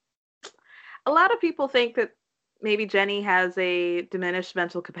a lot of people think that maybe Jenny has a diminished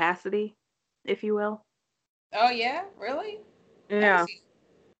mental capacity, if you will. Oh yeah, really? Yeah.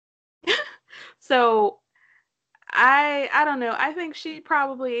 So I don't know. I think she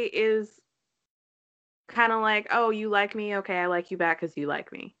probably is kind of like, oh, you like me? Okay, I like you back because you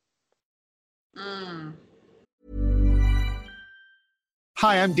like me.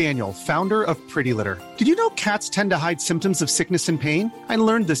 Hi, I'm Daniel, founder of Pretty Litter. Did you know cats tend to hide symptoms of sickness and pain? I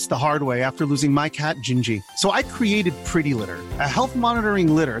learned this the hard way after losing my cat, Gingy. So I created Pretty Litter, a health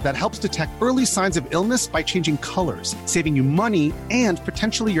monitoring litter that helps detect early signs of illness by changing colors, saving you money and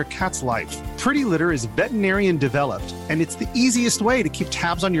potentially your cat's life. Pretty Litter is veterinarian developed, and it's the easiest way to keep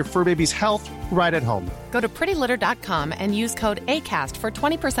tabs on your fur baby's health right at home. Go to prettylitter.com and use code ACAST for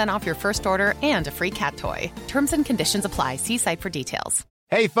 20% off your first order and a free cat toy. Terms and conditions apply. See site for details.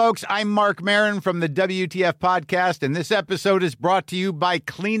 Hey, folks, I'm Mark Maron from the WTF Podcast, and this episode is brought to you by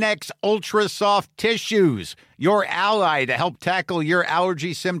Kleenex Ultra Soft Tissues. your ally to help tackle your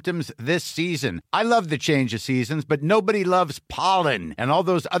allergy symptoms this season. I love the change of seasons, but nobody loves pollen and all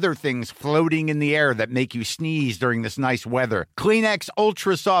those other things floating in the air that make you sneeze during this nice weather. Kleenex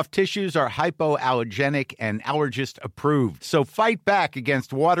Ultra Soft Tissues are hypoallergenic and allergist approved. So fight back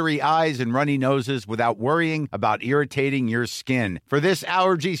against watery eyes and runny noses without worrying about irritating your skin. For this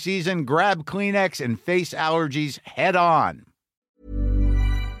allergy season, grab Kleenex and face allergies head on.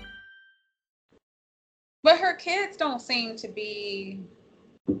 But her kids don't seem to be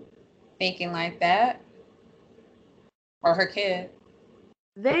thinking like that. Or her kid.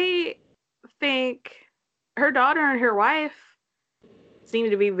 They think her daughter and her wife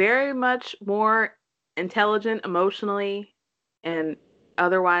seem to be very much more intelligent emotionally and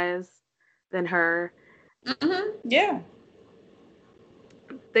otherwise than her. Mm-hmm. Yeah.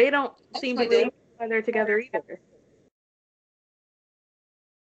 They don't seem to be together either.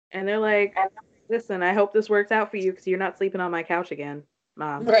 And they're like, listen, I hope this works out for you because you're not sleeping on my couch again,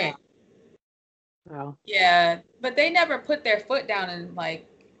 Mom. Right. So. Yeah, but they never put their foot down and like,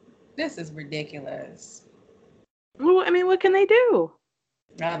 this is ridiculous. Well, I mean, what can they do?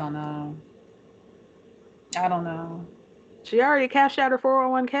 I don't know. She already cashed out her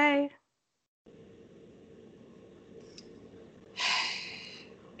 401k.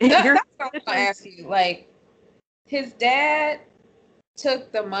 That's what I'm going to ask you. Like, his dad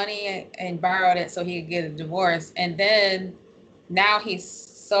took the money and borrowed it so he could get a divorce, and then now he's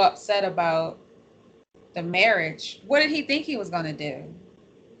so upset about the marriage. What did he think he was going to do?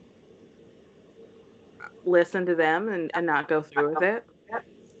 Listen to them and not go through with it.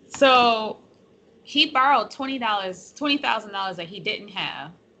 So he borrowed $20,000 that he didn't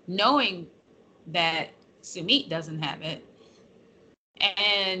have, knowing that Sumit doesn't have it.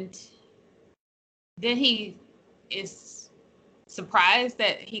 And then he is surprised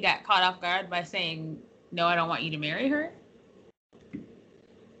that he got caught off guard by saying, no, I don't want you to marry her.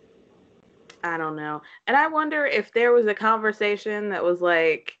 I don't know. And I wonder if there was a conversation that was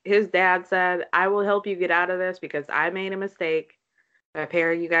like, his dad said, I will help you get out of this because I made a mistake by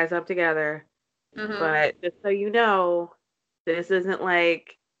pairing you guys up together. Mm-hmm. But just so you know, this isn't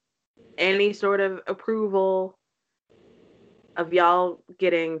like any sort of approval of y'all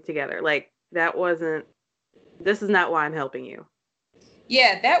getting together. Like, this is not why I'm helping you.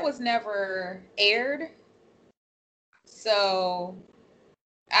 Yeah, that was never aired. So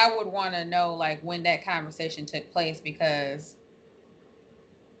I would want to know like when that conversation took place because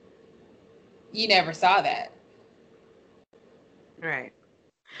you never saw that. Right.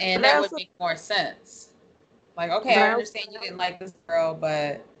 And that would make more sense. Like, okay, I understand you didn't like this girl,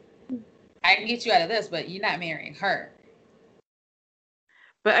 but I can get you out of this, but you're not marrying her.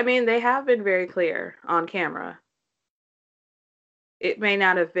 But I mean, they have been very clear on camera. It may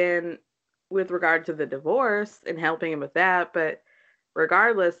not have been with regard to the divorce and helping him with that, but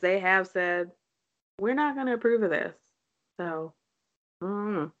regardless, they have said, we're not going to approve of this. So,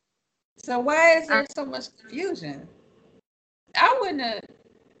 So why is there so much confusion? I wouldn't have.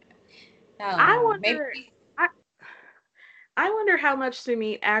 I wonder how much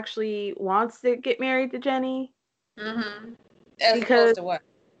Sumit actually wants to get married to Jenny. Mm-hmm. As opposed to what?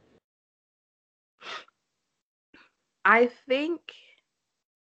 I think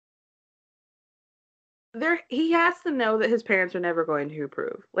he has to know that his parents are never going to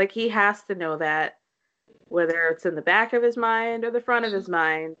approve. Like, he has to know that, whether it's in the back of his mind or the front of his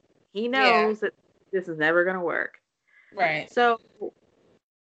mind, he knows that this is never going to work. Right. So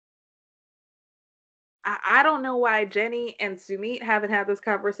I don't know why Jenny and Sumit haven't had this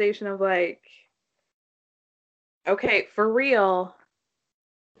conversation of like, okay, for real,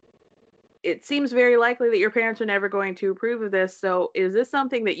 it seems very likely that your parents are never going to approve of this. So is this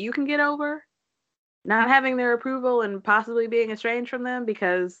something that you can get over? Not having their approval and possibly being estranged from them?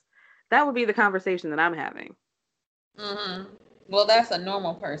 Because that would be the conversation that I'm having. Mm-hmm. Well, that's a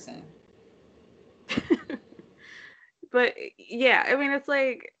normal person. But yeah, I mean, it's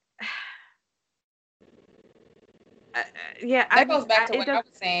like, that goes back to what I was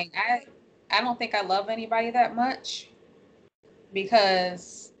saying. I don't think I love anybody that much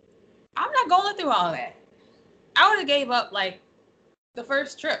because I'm not going through all that. I would have gave up like the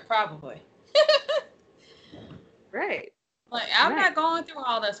first trip probably. Right. Like, I'm not going through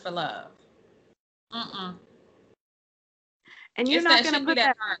all this for love. And you're not going to put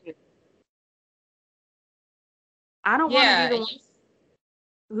that on me. I don't want to be the one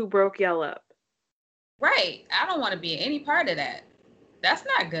who broke y'all up. Right. I don't want to be any part of that. That's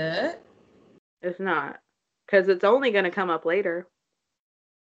not good. It's not. Because it's only going to come up later.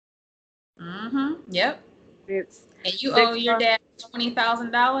 Mm-hmm. Yep. And you owe your dad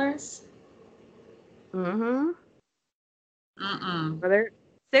 $20,000? Mm-hmm. Mm-mm. Whether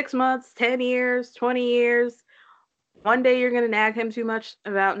 6 months, 10 years, 20 years, one day you're going to nag him too much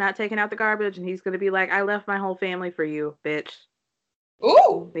about not taking out the garbage, and he's going to be like, I left my whole family for you, bitch.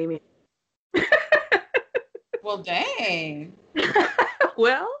 Ooh. Maybe. Well, dang.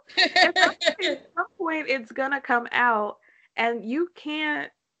 Well, at some point it's going to come out, and you're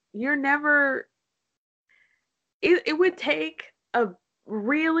never, it would take a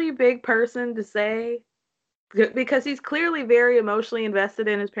really big person to say, because he's clearly very emotionally invested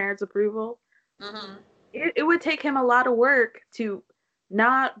in his parents' approval. Mm-hmm. It would take him a lot of work to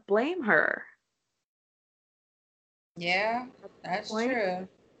not blame her. Yeah, that's true.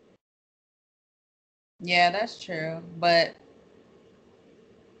 Yeah, that's true. But,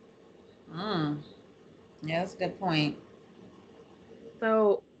 yeah, that's a good point.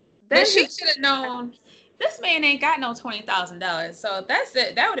 So, but she should have known this man ain't got no $20,000. So that's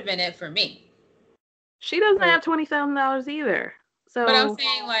it. That would have been it for me. She doesn't have $20,000 either. So, but I'm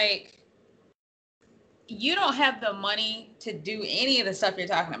saying, like, you don't have the money to do any of the stuff you're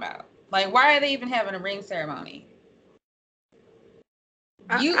talking about. Like, why are they even having a ring ceremony?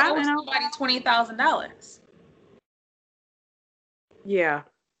 You owe somebody $20,000. Yeah.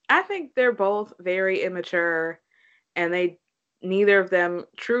 I think they're both very immature, and neither of them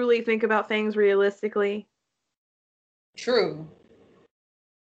truly think about things realistically. True.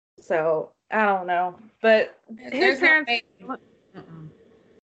 So, I don't know. But his parents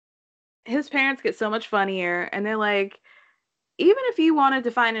get so much funnier, and they're like, even if you wanted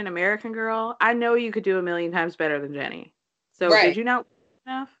to find an American girl, I know you could do a million times better than Jenny. So did you not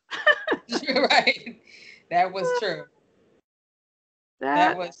enough? Right. That was true.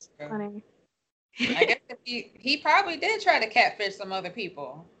 That was true. Funny. I guess if he probably did try to catfish some other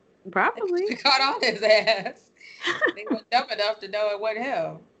people. Probably. He caught on his ass. They were dumb enough to know it wasn't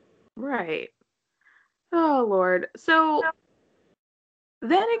him. Right. Oh, Lord. So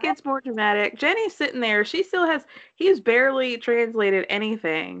then it gets more dramatic. Jenny's sitting there. He's barely translated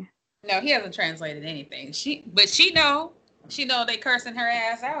anything. No, he hasn't translated anything. But she know they cursing her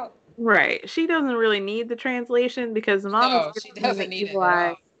ass out. Right. She doesn't really need the translation because the mom is giving the evil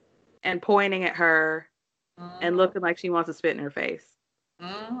eye and pointing at her and looking like she wants to spit in her face.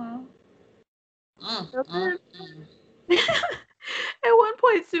 Mm-hmm. At one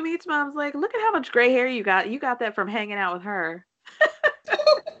point, Sumit's mom's like, look at how much gray hair you got. You got that from hanging out with her.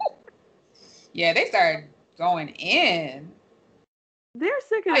 Yeah, they started going in. They're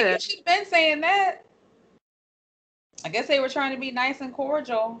sick of it. You should have been saying that. I guess they were trying to be nice and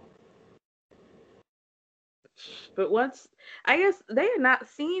cordial. But I guess they had not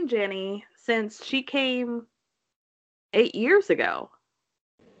seen Jenny since she came 8 years ago.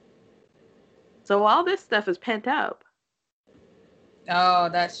 So all this stuff is pent up. Oh,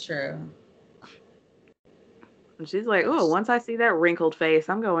 that's true. And she's like, oh, once I see that wrinkled face,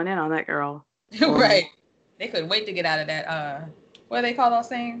 I'm going in on that girl. Right. They couldn't wait to get out of that, what do they call those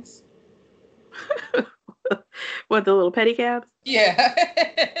things? What, the little pedicabs? Yeah.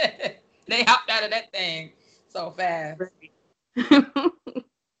 They hopped out of that thing so fast.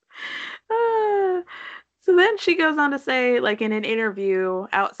 So then she goes on to say, like in an interview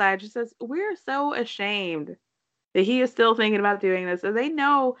outside, she says, we're so ashamed that he is still thinking about doing this. And they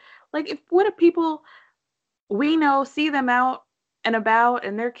know, like, what if people we know see them out and about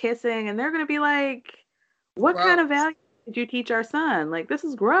and they're kissing and they're going to be like, what kind of value did you teach our son? Like, this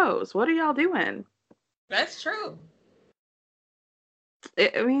is gross. What are y'all doing? That's true.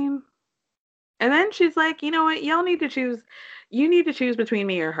 I mean, and then she's like, you know what? Y'all need to choose. You need to choose between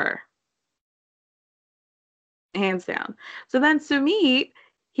me or her. Hands down. So then Sumit,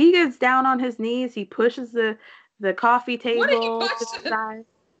 he gets down on his knees. He pushes the coffee table. What did he push?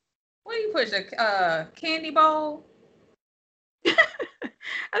 What did he push? A candy bowl? I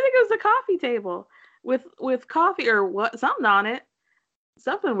think it was a coffee table with coffee or what, something on it.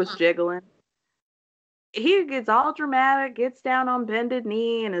 Something was jiggling. He gets all dramatic, gets down on bended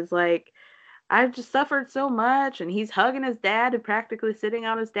knee, and is like, I've just suffered so much. And he's hugging his dad and practically sitting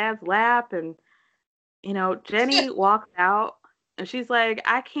on his dad's lap. And, you know, Jenny walks out and she's like,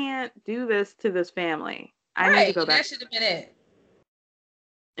 I can't do this to this family. I need to go back. That should have been it.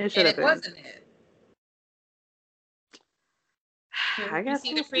 It should have been. It wasn't it. I guess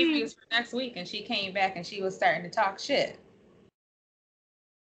you see the previews for next week, and she came back and she was starting to talk shit.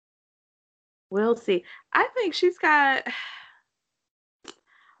 We'll see. I think she's got.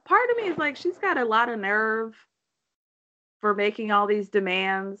 Part of me is like, she's got a lot of nerve for making all these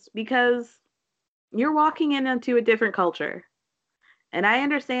demands because you're walking into a different culture. And I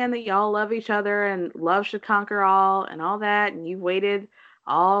understand that y'all love each other and love should conquer all and all that. And you've waited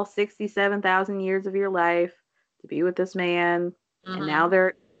all 67,000 years of your life to be with this man, and now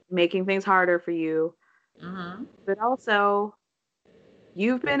they're making things harder for you. But also,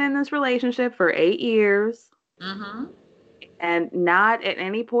 you've been in this relationship for 8 years, and not at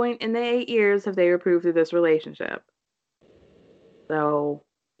any point in the 8 years have they approved of this relationship. So,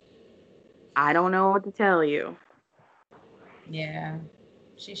 I don't know what to tell you. Yeah,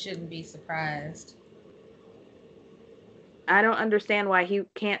 she shouldn't be surprised. I don't understand why he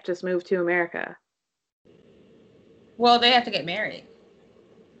can't just move to America. Well, they have to get married.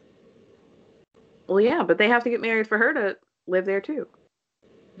 Well, yeah, but they have to get married for her to live there too.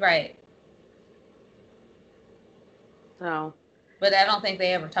 Right. So. But I don't think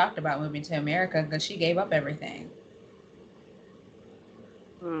they ever talked about moving to America because she gave up everything.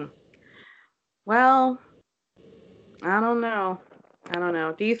 Well, I don't know.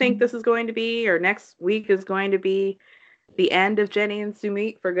 Do you think this is going to be, or next week is going to be, the end of Jenny and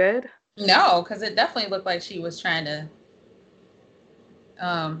Sumit for good? No, because it definitely looked like she was trying to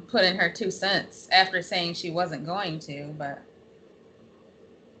put in her 2 cents after saying she wasn't going to, but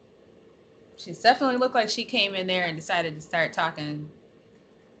she definitely looked like she came in there and decided to start talking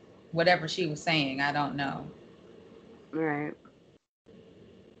whatever she was saying. I don't know. Right.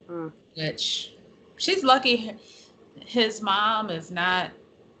 Which, she's lucky his mom is not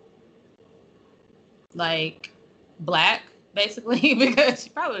like black, basically, because she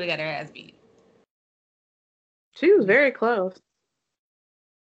probably would have got her ass beat. She was very close.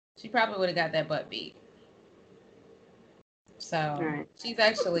 She probably would have got that butt beat. So, she's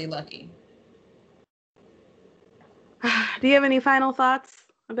actually lucky. Do you have any final thoughts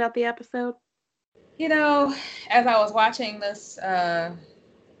about the episode? You know, as I was watching this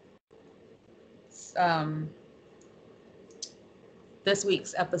this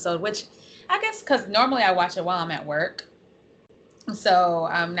week's episode, which I guess because normally I watch it while I'm at work, so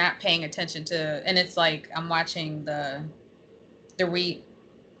I'm not paying attention to, and it's like I'm watching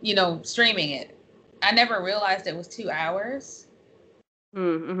streaming it. I never realized it was 2 hours.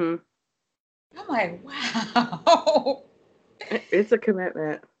 I'm like, wow. It's a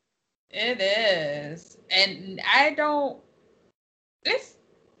commitment. It is. And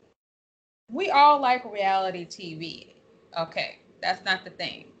we all like reality TV. Okay, that's not the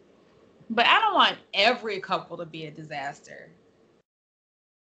thing. But I don't want every couple to be a disaster.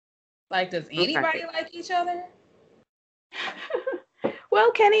 Like, does anybody like each other?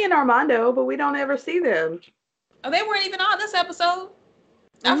 Well, Kenny and Armando, but we don't ever see them. Oh, they weren't even on this episode.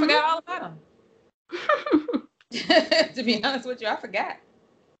 I forgot all about them. To be honest with you, I forgot.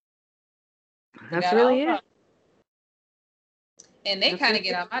 That's really it. And they kind of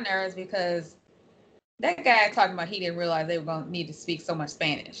get on my nerves because that guy talking about he didn't realize they were going to need to speak so much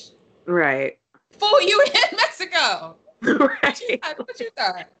Spanish. Right. Fool, you in Mexico. Right. What you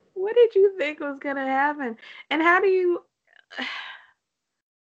thought? What did you think was going to happen? And how do you...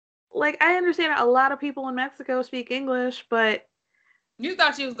 Like, I understand a lot of people in Mexico speak English, but... You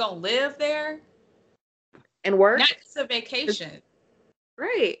thought she was going to live there? And work? Not just a vacation.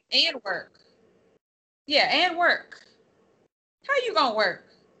 Right. And work. Yeah, and work. How you going to work?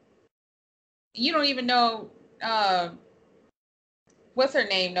 You don't even know... what's her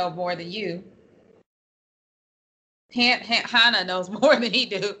name know more than you? Hannah knows more than he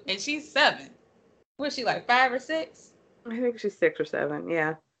do, and she's 7. Was she like 5 or 6? I think she's 6 or 7,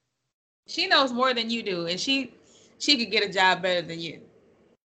 yeah. She knows more than you do, and she could get a job better than you.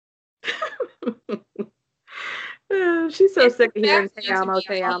 She's so sick of hearing te amo.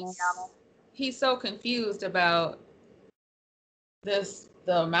 He's so confused about the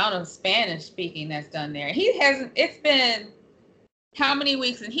amount of Spanish speaking that's done there. It's been how many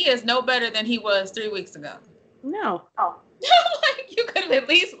weeks, and he is no better than he was 3 weeks ago. No. Oh. Like, you could at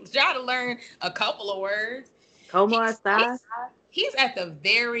least try to learn a couple of words. ¿Cómo estás? He's at the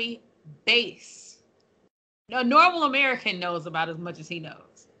very base. No normal American knows about as much as he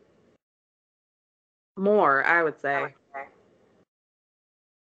knows. More, I would say.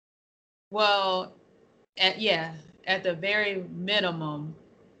 Well, at the very minimum,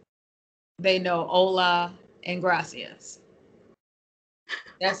 they know hola and gracias.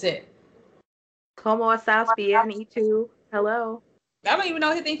 That's it. ¿Cómo estás bien? Y tú? Hello. I don't even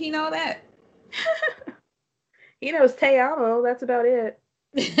know he think he know that. He knows te amo. That's about it.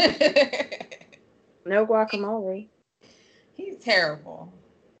 No guacamole. He's terrible.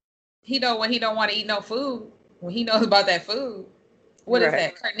 He know when he don't want to eat no food. When he knows about that food. What is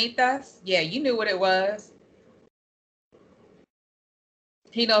that? Carnitas? Yeah, you knew what it was.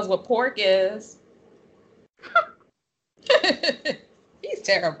 He knows what pork is. He's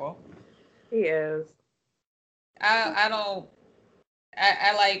terrible. He is. I don't.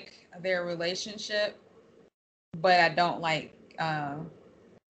 I like their relationship, but I don't like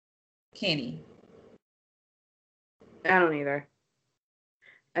Kenny. I don't either.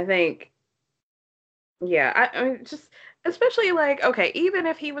 I think, yeah, I mean, just especially like, okay, even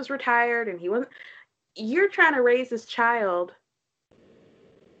if he was retired and he wasn't, you're trying to raise this child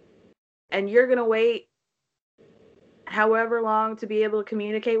and you're going to wait however long to be able to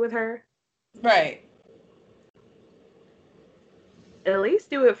communicate with her. Right. At least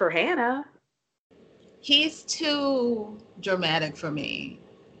do it for Hannah. He's too dramatic for me.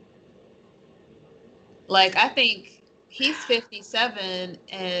 Like, I think he's 57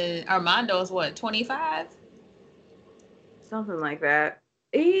 and Armando's what, 25? Something like that.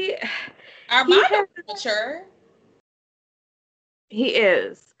 Armando's mature. He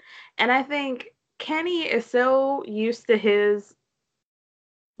is. And I think Kenny is so used to his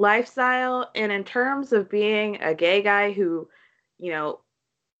lifestyle, and in terms of being a gay guy who,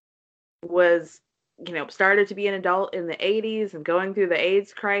 was, started to be an adult in the 80s and going through the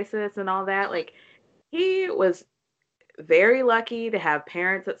AIDS crisis and all that, like, he was very lucky to have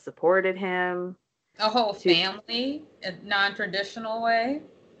parents that supported him. A whole family, a non-traditional way.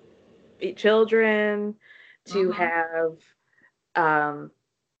 Children, to have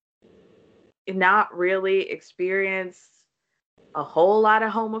not really experience a whole lot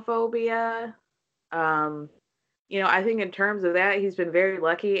of homophobia. I think in terms of that, he's been very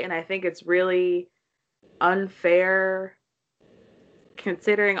lucky, and I think it's really unfair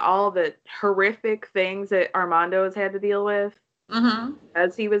considering all the horrific things that Armando has had to deal with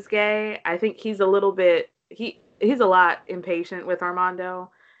as he was gay. I think he's a little bit, he's a lot impatient with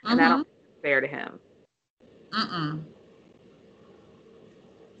Armando, and I don't think it's fair to him.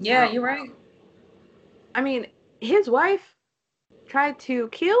 Yeah, you're right. I mean, his wife tried to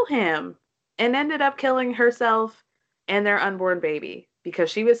kill him and ended up killing herself and their unborn baby because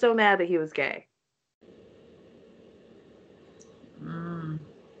she was so mad that he was gay.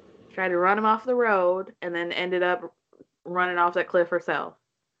 Tried to run him off the road and then ended up running off that cliff herself.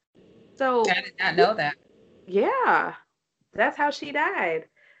 So I did not know that. Yeah, that's how she died.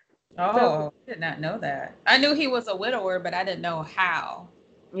 Oh, So, I did not know that. I knew he was a widower, but I didn't know how.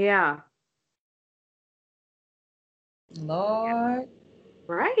 yeah. Lord.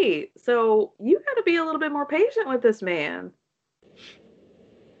 Right. So you got to be a little bit more patient with this man.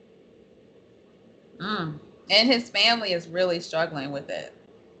 And his family is really struggling with it.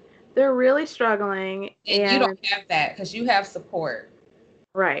 They're really struggling. And you don't have that because you have support.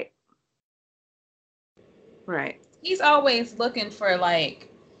 Right. Right. He's always looking for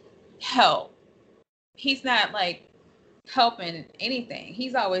like help. He's not like helping anything.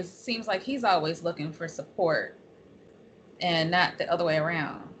 Seems like he's always looking for support and not the other way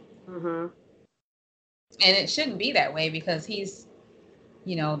around. And it shouldn't be that way because he's,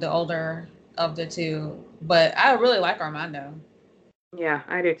 the older of the two. But I really like Armando. Yeah,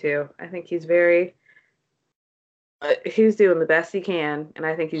 I do too. I think he's very, he's doing the best he can, and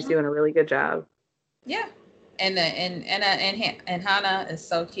I think he's doing a really good job. Yeah. And Hannah is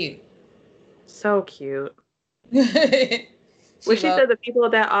so cute. So cute. When she said the people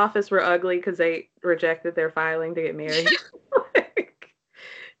at that office were ugly because they rejected their filing to get married.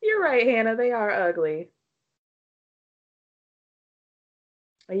 You're right, Hannah. They are ugly.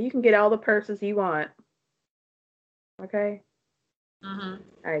 You can get all the purses you want. Okay?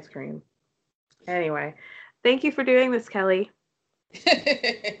 Ice cream. Anyway, thank you for doing this, Kelly.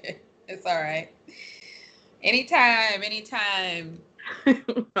 It's all right. Anytime.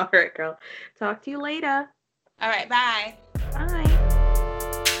 All right, girl. Talk to you later. All right, bye.